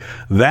pandemic.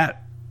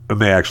 That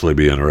may actually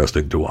be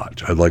interesting to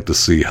watch. I'd like to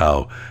see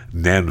how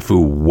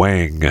Nanfu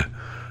Wang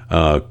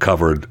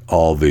covered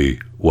all the,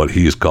 what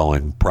he's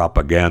calling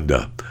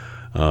propaganda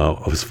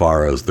as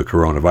far as the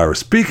coronavirus.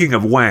 Speaking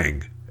of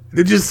Wang,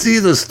 did you see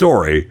the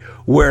story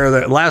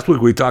where last week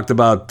we talked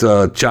about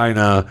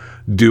China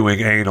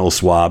doing anal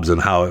swabs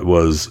and how it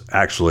was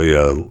actually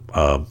a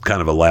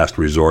kind of a last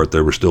resort?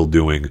 They were still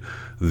doing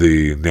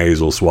the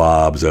nasal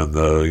swabs and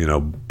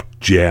the,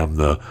 jam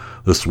the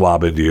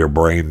swab into your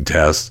brain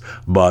tests,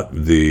 but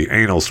the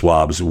anal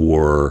swabs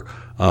were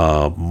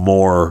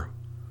more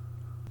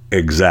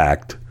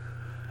exact,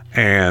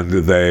 and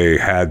they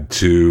had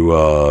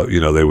to,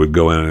 they would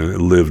go in and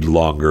lived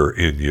longer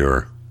in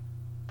your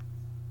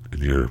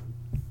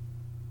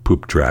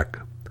poop track.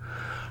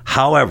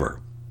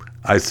 However,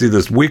 I see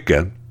this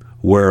weekend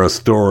where a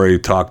story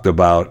talked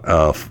about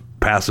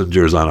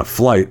passengers on a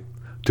flight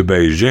to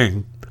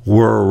Beijing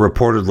were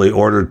reportedly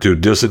ordered to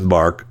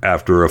disembark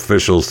after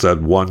officials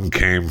said one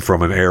came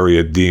from an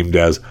area deemed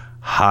as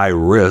high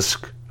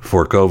risk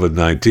for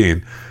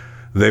COVID-19.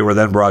 They were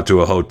then brought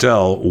to a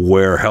hotel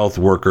where health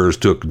workers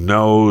took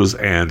nose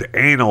and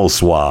anal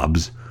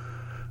swabs,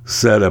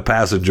 said a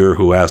passenger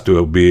who asked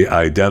to be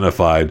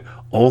identified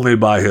only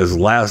by his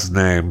last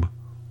name,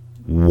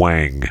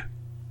 Wang.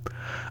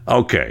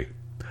 Okay,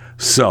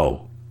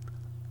 so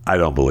I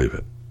don't believe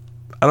it.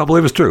 I don't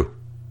believe it's true.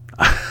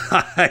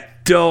 I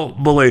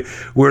don't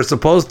believe. We're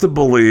supposed to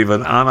believe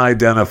an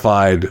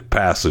unidentified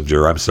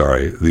passenger. I'm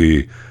sorry,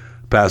 the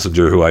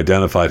passenger who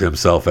identified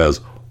himself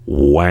as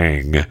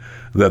Wang,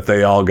 that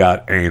they all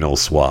got anal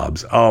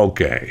swabs.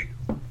 Okay.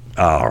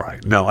 All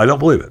right. No, I don't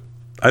believe it.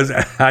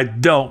 I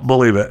don't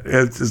believe it.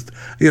 It's just,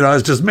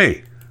 it's just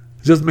me.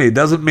 It's just me. It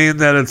doesn't mean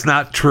that it's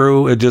not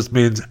true. It just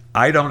means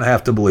I don't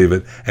have to believe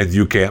it, and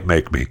you can't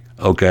make me.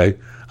 Okay?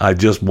 I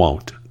just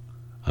won't.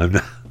 I'm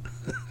not.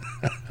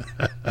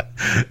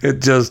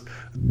 It just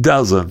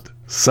doesn't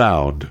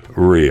sound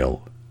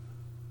real.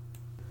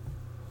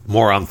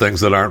 More on things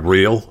that aren't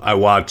real. I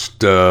watched,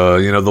 The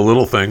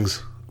Little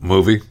Things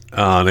movie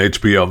on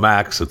HBO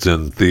Max. It's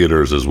in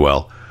theaters as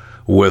well,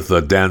 with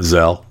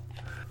Denzel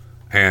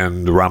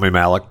and Rami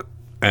Malek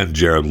and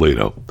Jared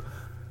Leto.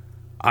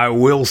 I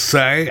will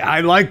say I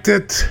liked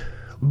it,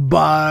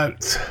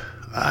 but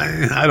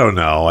I don't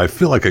know. I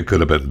feel like it could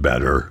have been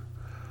better.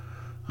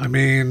 I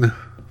mean,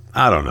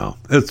 I don't know.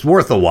 It's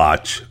worth a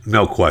watch,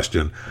 no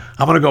question.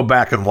 I'm going to go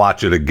back and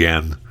watch it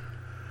again,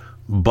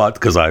 but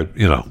because I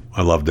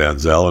love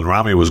Denzel, and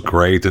Rami was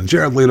great, and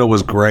Jared Leto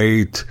was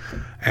great,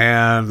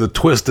 and the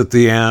twist at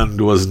the end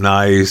was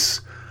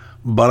nice,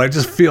 but I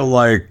just feel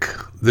like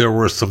there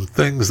were some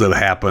things that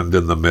happened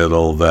in the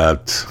middle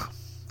that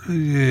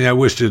I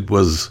wish it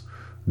was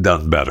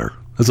done better.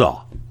 That's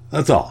all.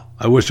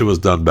 I wish it was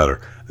done better.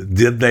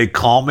 Did they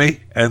call me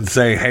and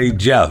say, "Hey,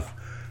 Jeff,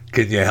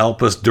 can you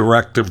help us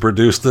direct and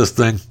produce this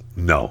thing?"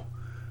 No,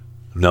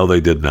 they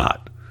did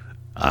not.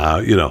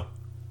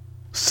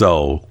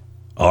 So,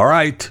 all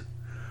right,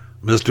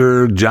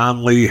 Mr.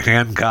 John Lee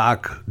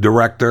Hancock,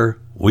 director,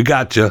 we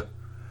got you.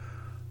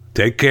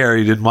 Take care.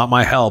 You didn't want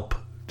my help.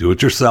 Do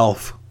it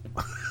yourself.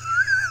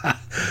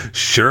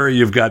 Sure,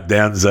 you've got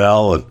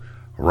Denzel and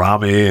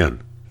Rami and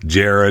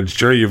Jared.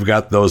 Sure, you've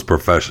got those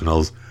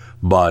professionals,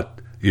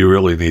 but you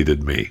really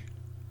needed me.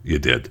 You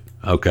did.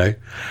 Okay.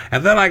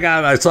 And then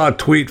I saw a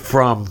tweet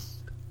from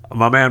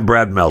my man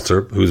Brad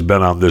Meltzer, who's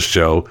been on this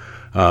show,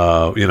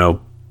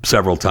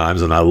 several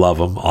times, and I love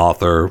him.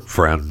 Author,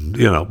 friend,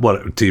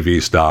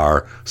 TV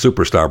star,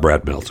 superstar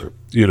Brad Meltzer.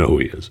 You know who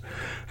he is.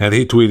 And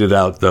he tweeted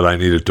out that I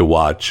needed to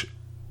watch,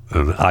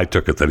 and I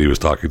took it that he was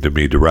talking to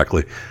me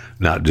directly,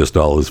 not just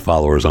all his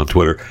followers on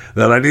Twitter,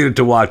 that I needed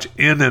to watch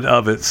In and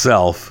of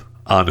Itself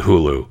on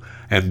Hulu.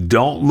 And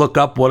don't look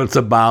up what it's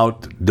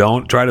about.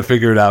 Don't try to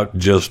figure it out.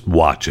 Just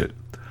watch it.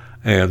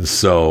 And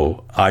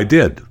so I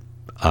did.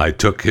 I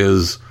took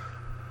his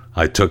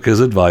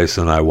advice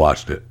and I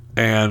watched it.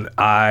 And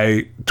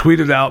I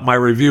tweeted out my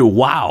review.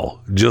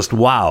 Wow. Just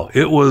wow.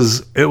 It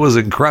was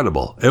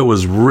incredible. It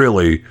was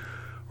really,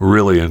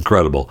 really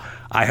incredible.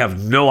 I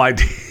have no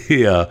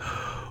idea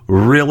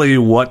really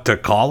what to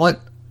call it.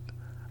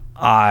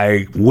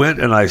 I went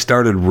and I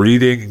started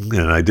reading,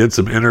 and I did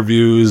some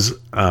interviews,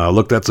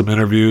 looked at some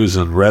interviews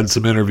and read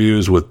some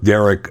interviews with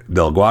Derek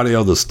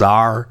DelGaudio, the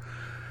star.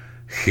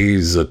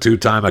 He's a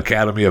 2-time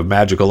Academy of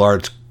Magical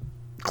Arts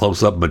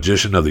Close-Up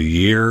Magician of the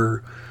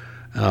Year.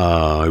 He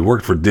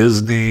worked for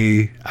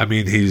Disney. I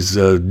mean, he's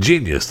a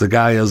genius. The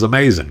guy is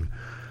amazing.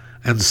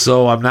 And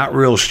so I'm not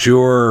real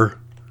sure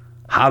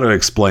how to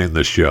explain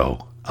the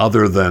show.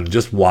 other than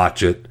just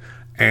watch it.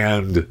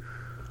 And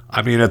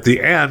I mean, at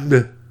the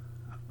end,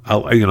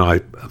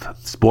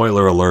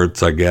 spoiler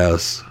alerts, I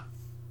guess.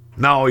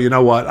 No, you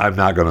know what? I'm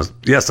not going to.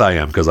 Yes, I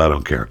am, because I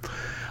don't care.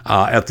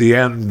 At the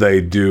end,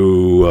 they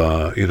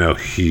do,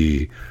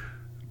 he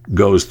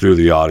goes through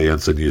the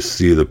audience and you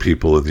see the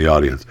people in the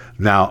audience.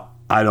 Now,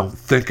 I don't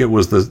think it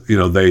was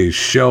they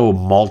show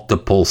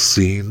multiple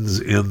scenes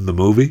in the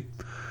movie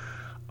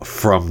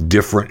from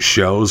different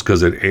shows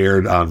because it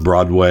aired on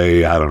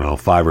Broadway, I don't know,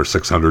 500 or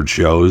 600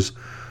 shows.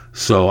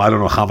 So I don't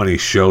know how many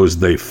shows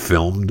they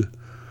filmed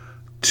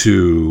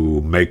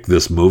to make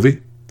this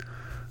movie.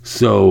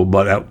 So,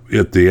 but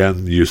at the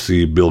end, you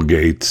see Bill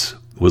Gates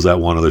was at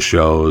one of the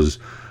shows.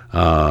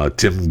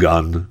 Tim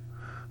Gunn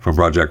from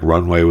Project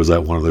Runway was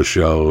at one of the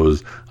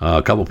shows.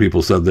 A couple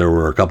people said there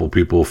were a couple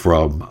people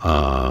from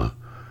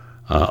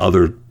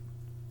other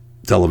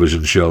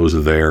television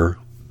shows there.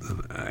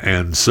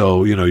 And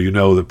so, you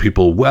know that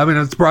people, I mean,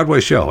 it's a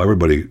Broadway show.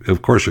 Everybody,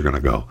 of course you're going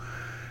to go.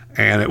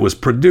 And it was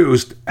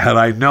produced, had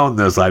I known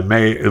this, I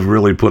may have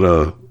really put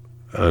a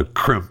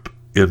crimp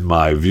in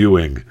my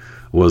viewing,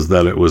 was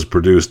that it was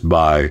produced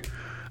by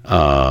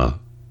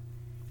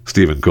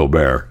Stephen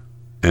Colbert,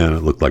 and it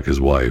looked like his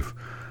wife.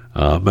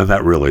 And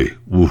that really,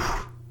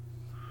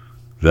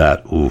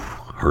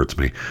 hurts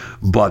me.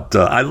 But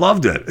I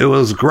loved it. It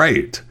was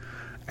great.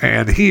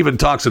 And he even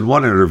talks in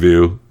one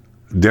interview,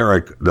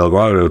 Derek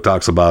Delgado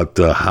talks about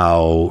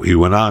how he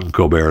went on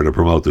Colbert to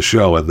promote the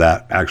show, and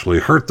that actually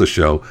hurt the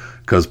show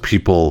because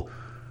people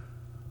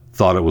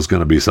thought it was going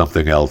to be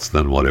something else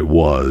than what it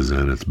was,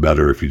 and it's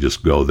better if you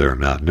just go there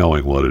not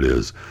knowing what it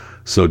is.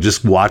 So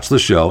just watch the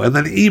show and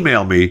then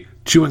email me,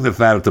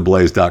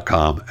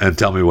 chewingthefatattheblaze.com, and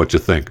tell me what you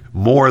think.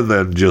 More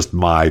than just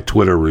my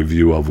Twitter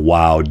review of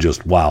wow,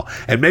 just wow.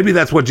 And maybe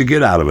that's what you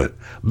get out of it.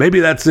 Maybe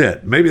that's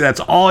it. Maybe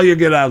that's all you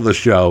get out of the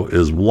show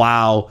is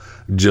wow,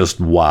 just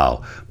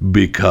wow.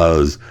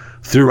 Because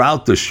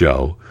throughout the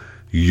show,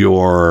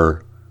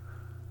 you're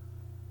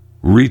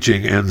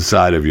reaching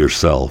inside of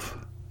yourself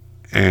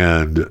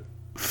and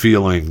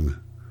feeling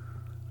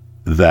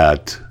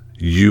that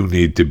you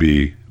need to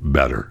be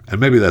better.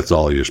 And maybe that's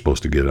all you're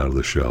supposed to get out of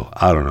the show.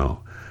 I don't know.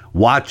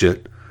 Watch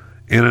it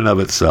in and of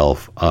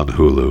itself on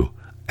Hulu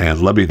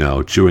and let me know,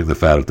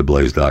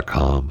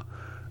 chewingthefatattheblaze.com.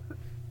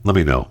 Let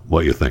me know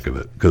what you think of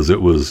it, because it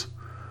was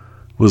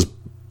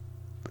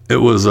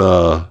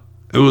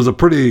a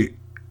pretty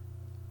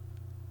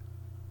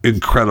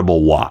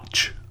incredible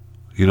watch.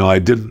 I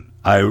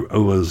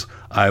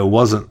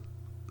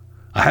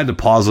had to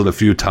pause it a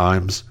few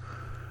times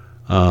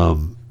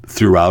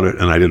throughout it,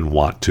 and I didn't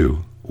want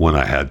to when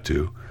I had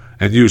to.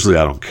 And usually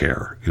I don't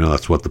care.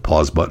 That's what the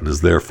pause button is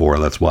there for.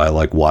 That's why I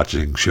like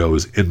watching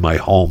shows in my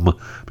home,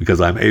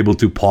 because I'm able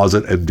to pause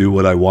it and do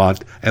what I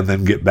want and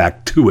then get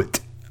back to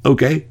it.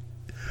 Okay?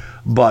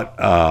 But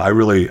I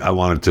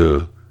wanted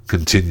to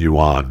continue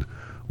on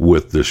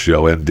with the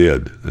show, and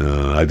did.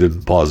 I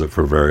didn't pause it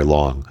for very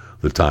long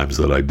the times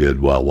that I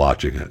did while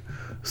watching it.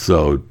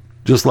 So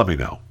just let me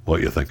know what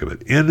you think of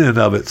it in and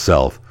of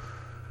itself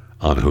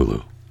on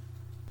Hulu.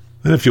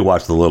 And if you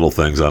watch The Little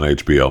Things on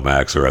HBO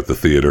Max or at the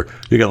theater,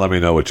 you can let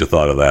me know what you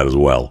thought of that as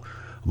well.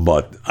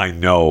 But I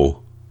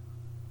know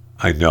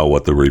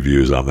what the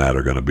reviews on that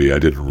are going to be. I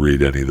didn't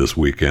read any this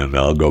weekend.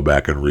 I'll go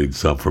back and read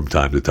some from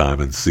time to time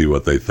and see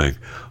what they think.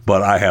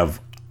 But I have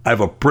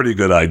a pretty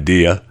good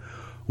idea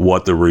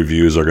what the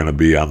reviews are going to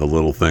be on The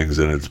Little Things,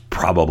 and it's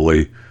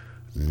probably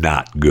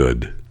not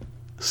good.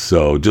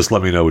 So just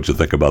let me know what you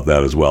think about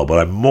that as well. But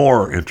I'm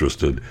more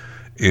interested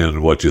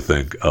in what you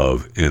think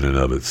of In and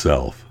of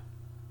Itself.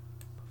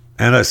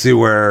 And I see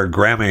where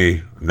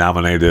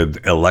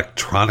Grammy-nominated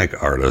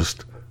electronic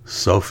artist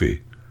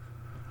Sophie,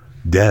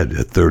 dead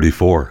at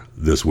 34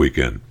 this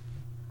weekend.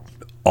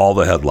 All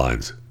the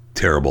headlines,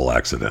 terrible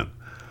accident.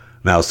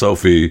 Now,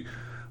 Sophie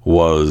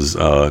was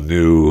a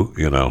new,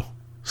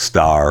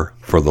 star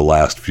for the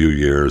last few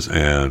years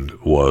and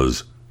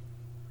was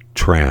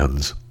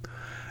trans.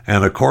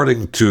 And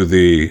according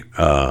to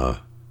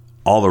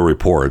all the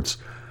reports,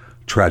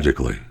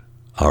 tragically,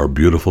 our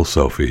beautiful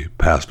Sophie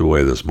passed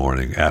away this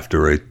morning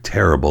after a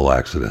terrible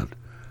accident.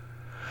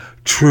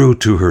 True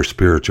to her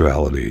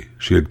spirituality,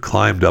 she had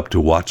climbed up to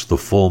watch the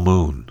full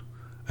moon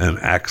and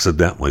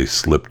accidentally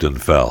slipped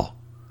and fell.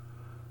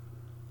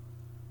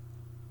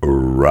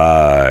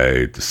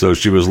 Right. So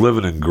she was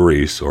living in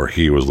Greece, or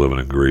he was living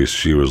in Greece,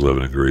 she was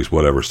living in Greece,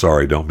 whatever.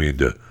 Sorry, don't mean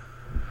to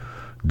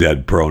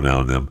dead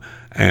pronoun them.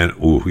 And,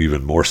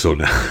 even more so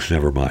now.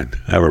 Never mind.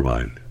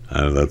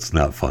 That's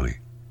not funny.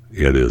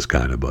 It is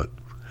kind of, but.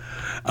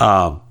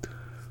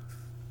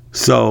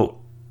 So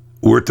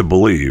we're to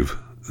believe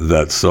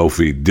that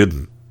Sophie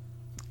didn't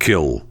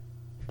kill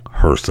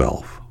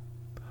herself.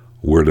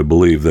 We're to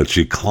believe that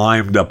she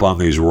climbed up on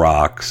these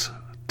rocks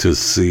to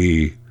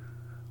see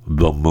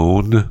the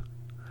moon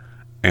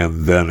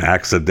and then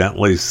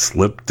accidentally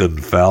slipped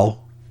and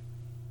fell.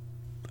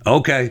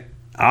 Okay.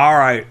 All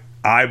right.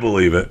 I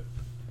believe it.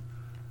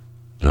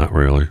 Not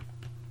really.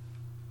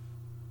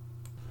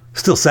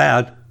 Still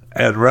sad.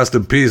 And rest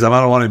in peace. I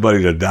don't want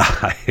anybody to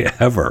die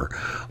ever.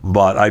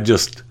 But I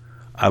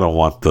don't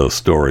want the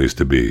stories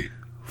to be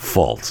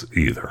false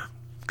either.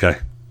 Okay?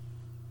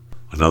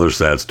 Another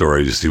sad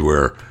story, you see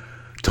where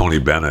Tony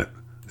Bennett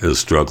is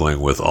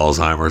struggling with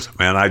Alzheimer's.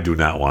 Man, I do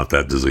not want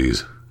that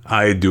disease.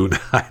 I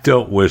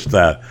don't wish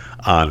that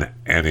on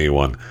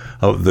anyone.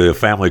 The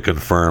family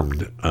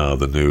confirmed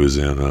the news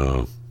in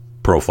a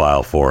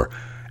profile for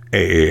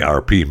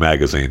AARP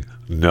magazine.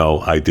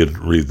 No, I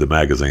didn't read the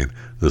magazine.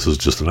 This is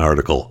just an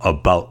article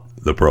about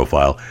the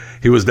profile.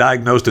 He was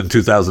diagnosed in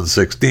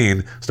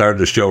 2016, started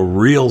to show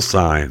real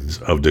signs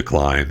of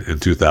decline in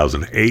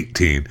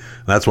 2018.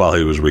 That's while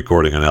he was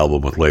recording an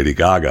album with Lady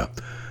Gaga.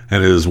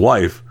 And his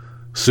wife,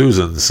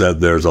 Susan, said,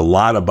 "There's a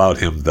lot about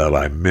him that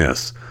I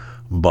miss,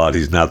 but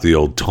he's not the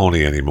old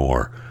Tony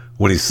anymore.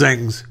 When he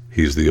sings,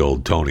 he's the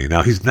old Tony."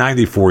 Now, he's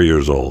 94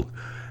 years old,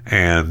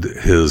 and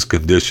his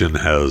condition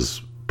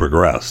has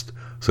progressed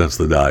since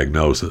the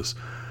diagnosis.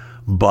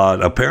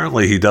 But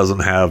apparently he doesn't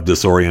have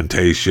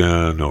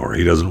disorientation, or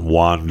he doesn't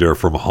wander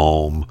from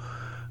home,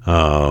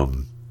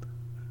 doesn't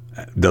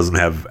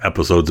have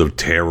episodes of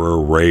terror,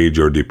 rage,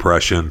 or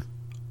depression.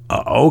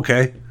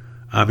 Okay.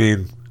 I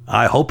mean,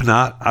 I hope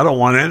not. I don't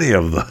want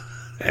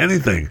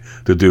anything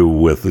to do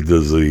with the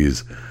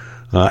disease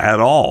at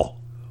all.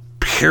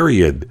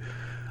 Period.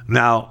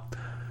 Now,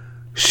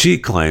 she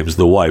claims,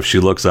 the wife, she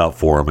looks out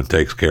for him and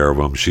takes care of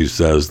him. She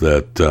says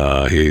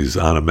that he's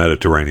on a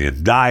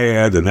Mediterranean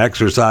diet, an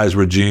exercise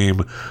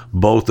regime,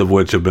 both of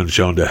which have been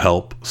shown to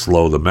help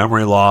slow the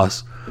memory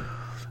loss.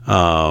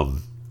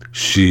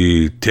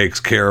 She takes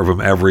care of him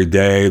every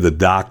day. The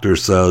doctor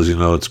says,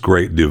 it's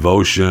great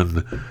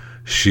devotion.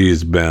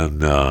 She's been,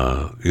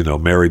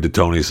 married to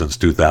Tony since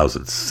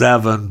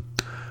 2007.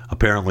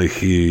 Apparently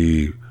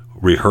he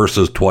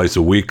rehearses twice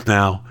a week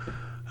now.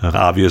 And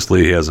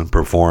obviously, he hasn't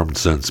performed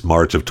since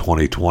March of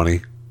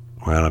 2020.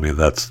 Right? I mean,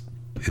 that's,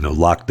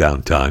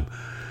 lockdown time.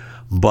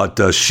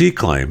 But she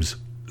claims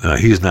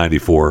he's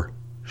 94,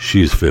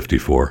 she's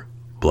 54.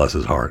 Bless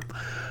his heart.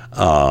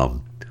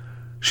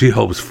 She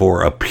hopes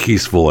for a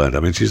peaceful end. I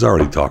mean, she's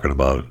already talking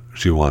about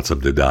she wants him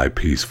to die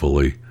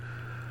peacefully.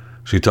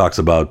 She talks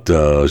about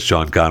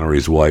Sean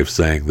Connery's wife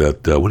saying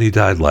that when he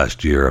died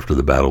last year after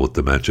the battle with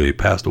dementia, he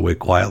passed away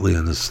quietly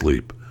in his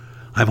sleep.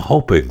 I'm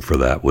hoping for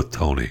that with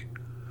Tony.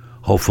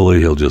 Hopefully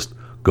he'll just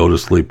go to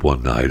sleep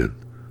one night and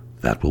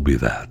that will be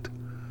that.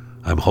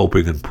 I'm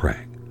hoping and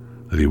praying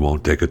that he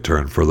won't take a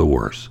turn for the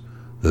worse.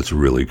 That's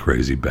really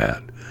crazy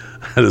bad.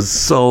 That is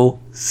so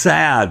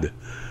sad.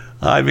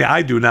 I mean,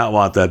 I do not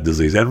want that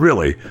disease. And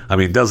really, I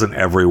mean, doesn't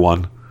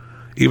everyone,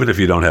 even if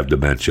you don't have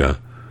dementia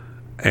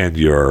and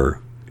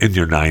you're in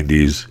your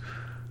 90s,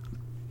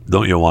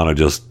 don't you want to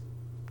just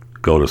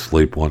go to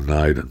sleep one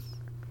night and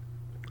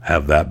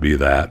have that be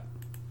that?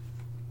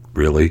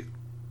 Really?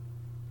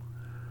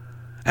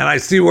 And I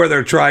see where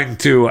they're trying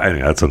to.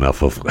 Anyway, that's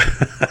enough of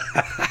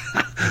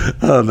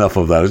enough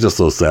of that. It's just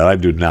so sad. I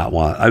do not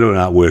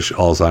wish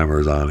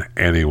Alzheimer's on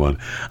anyone.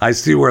 I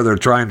see where they're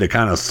trying to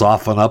kind of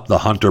soften up the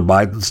Hunter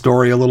Biden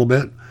story a little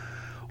bit,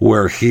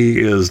 where he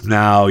is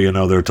now,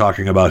 they're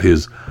talking about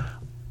his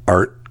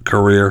art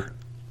career.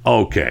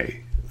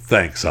 Okay,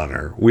 thanks,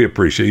 Hunter. We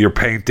appreciate your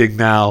painting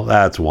now.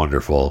 That's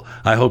wonderful.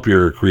 I hope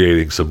you're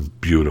creating some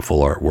beautiful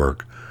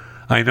artwork.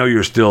 I know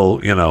you're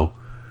still,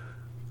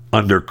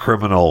 under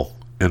criminal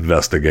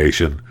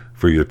investigation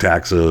for your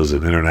taxes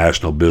and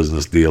international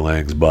business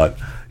dealings, but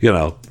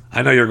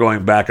I know you're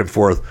going back and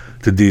forth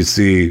to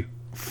DC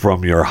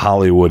from your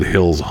Hollywood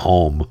Hills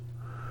home.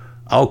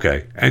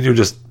 Okay, and you're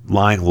just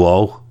lying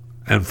low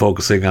and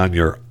focusing on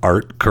your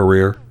art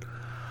career.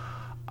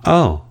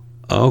 Oh,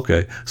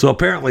 okay. So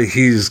apparently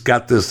he's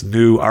got this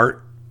new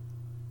art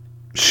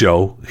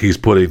show he's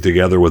putting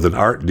together with an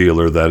art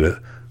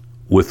dealer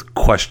with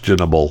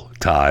questionable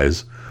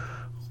ties.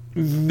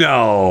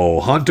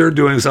 No, Hunter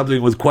doing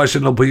something with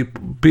questionable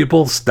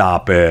people?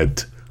 Stop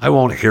it. I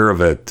won't hear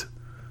of it.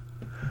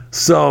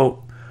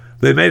 So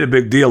they made a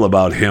big deal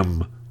about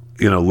him,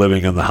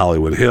 living in the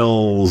Hollywood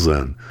Hills,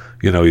 and,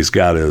 he's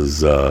got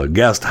his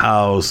guest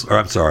house,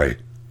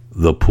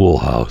 the pool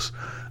house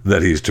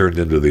that he's turned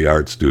into the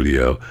art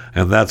studio.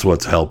 And that's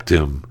what's helped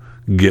him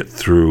get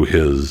through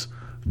his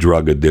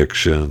drug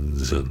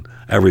addictions and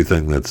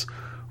everything that's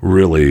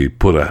really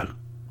put a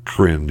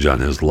cringe on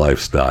his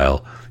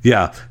lifestyle.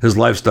 Yeah, his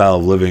lifestyle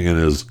of living in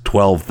his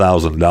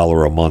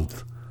 $12,000 a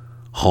month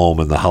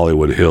home in the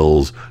Hollywood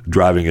Hills,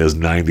 driving his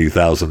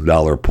 $90,000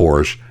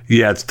 Porsche.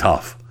 Yeah, it's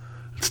tough.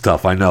 It's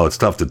tough. I know. It's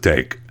tough to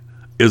take.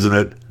 Isn't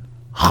it,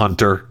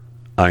 Hunter?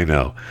 I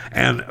know.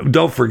 And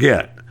don't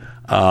forget,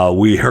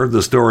 we heard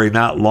the story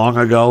not long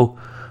ago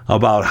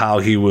about how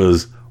he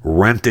was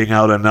renting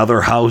out another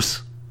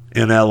house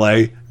in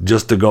L.A.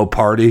 just to go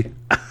party.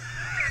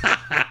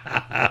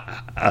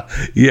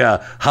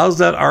 Yeah, how's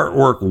that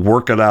artwork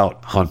working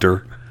out,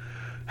 Hunter?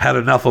 Had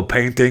enough of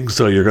painting,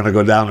 so you're going to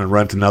go down and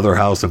rent another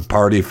house and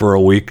party for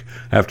a week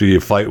after you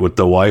fight with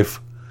the wife?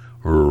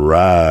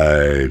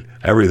 Right.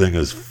 Everything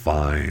is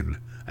fine.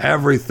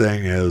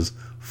 Everything is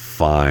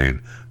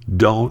fine.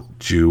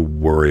 Don't you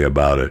worry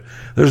about it.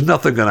 There's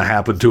nothing going to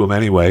happen to him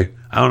anyway.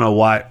 I don't know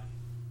why.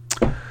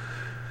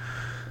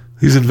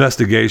 These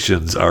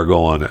investigations are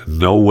going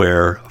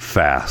nowhere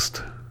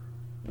fast.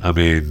 I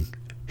mean,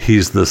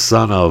 he's the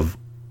son of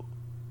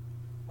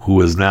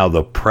who is now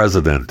the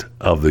president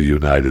of the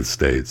United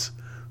States.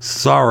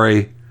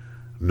 Sorry,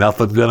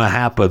 nothing going to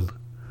happen.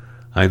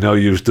 I know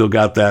you've still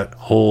got that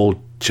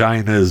whole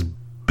China's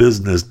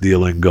business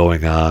dealing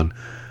going on,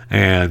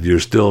 and you're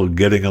still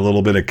getting a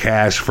little bit of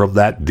cash from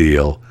that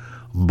deal,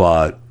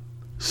 but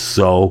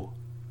so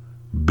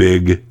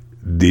big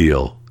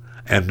deal.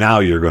 And now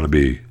you're going to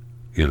be,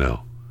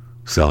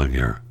 selling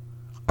your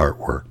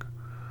artwork.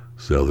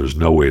 So there's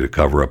no way to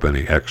cover up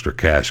any extra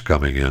cash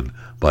coming in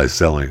by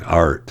selling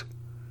art.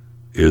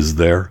 Is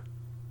there?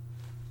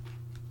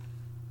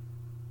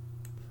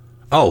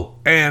 Oh,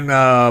 and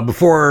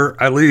before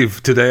I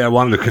leave today, I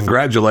wanted to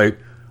congratulate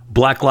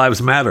Black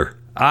Lives Matter.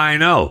 I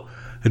know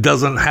it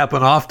doesn't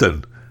happen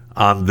often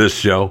on this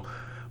show,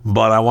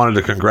 but I wanted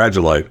to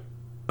congratulate.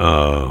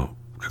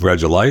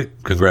 Congratulate.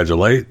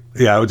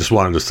 Yeah, I just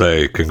wanted to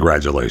say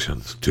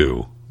congratulations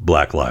to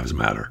Black Lives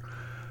Matter.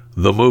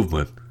 The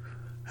movement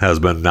has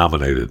been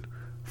nominated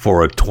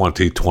for a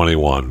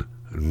 2021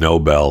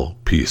 Nobel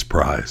Peace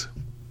Prize.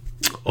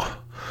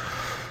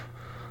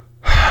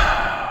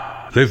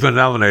 They've been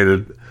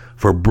nominated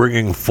for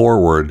bringing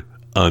forward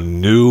a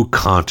new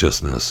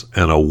consciousness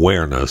and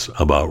awareness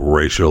about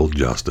racial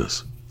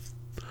justice.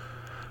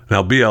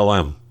 Now,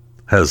 BLM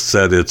has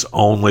said it's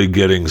only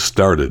getting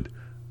started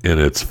in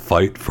its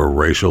fight for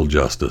racial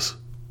justice.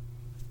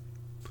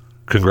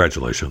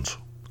 Congratulations.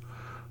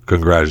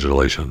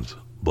 Congratulations,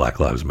 Black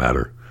Lives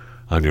Matter,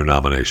 on your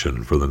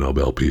nomination for the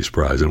Nobel Peace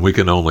Prize. And we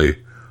can only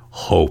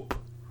hope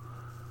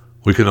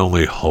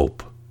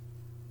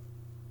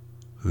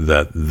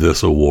that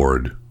this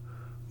award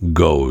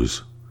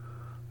goes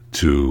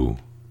to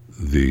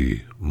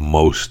the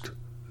most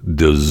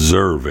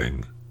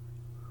deserving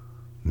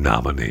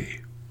nominee.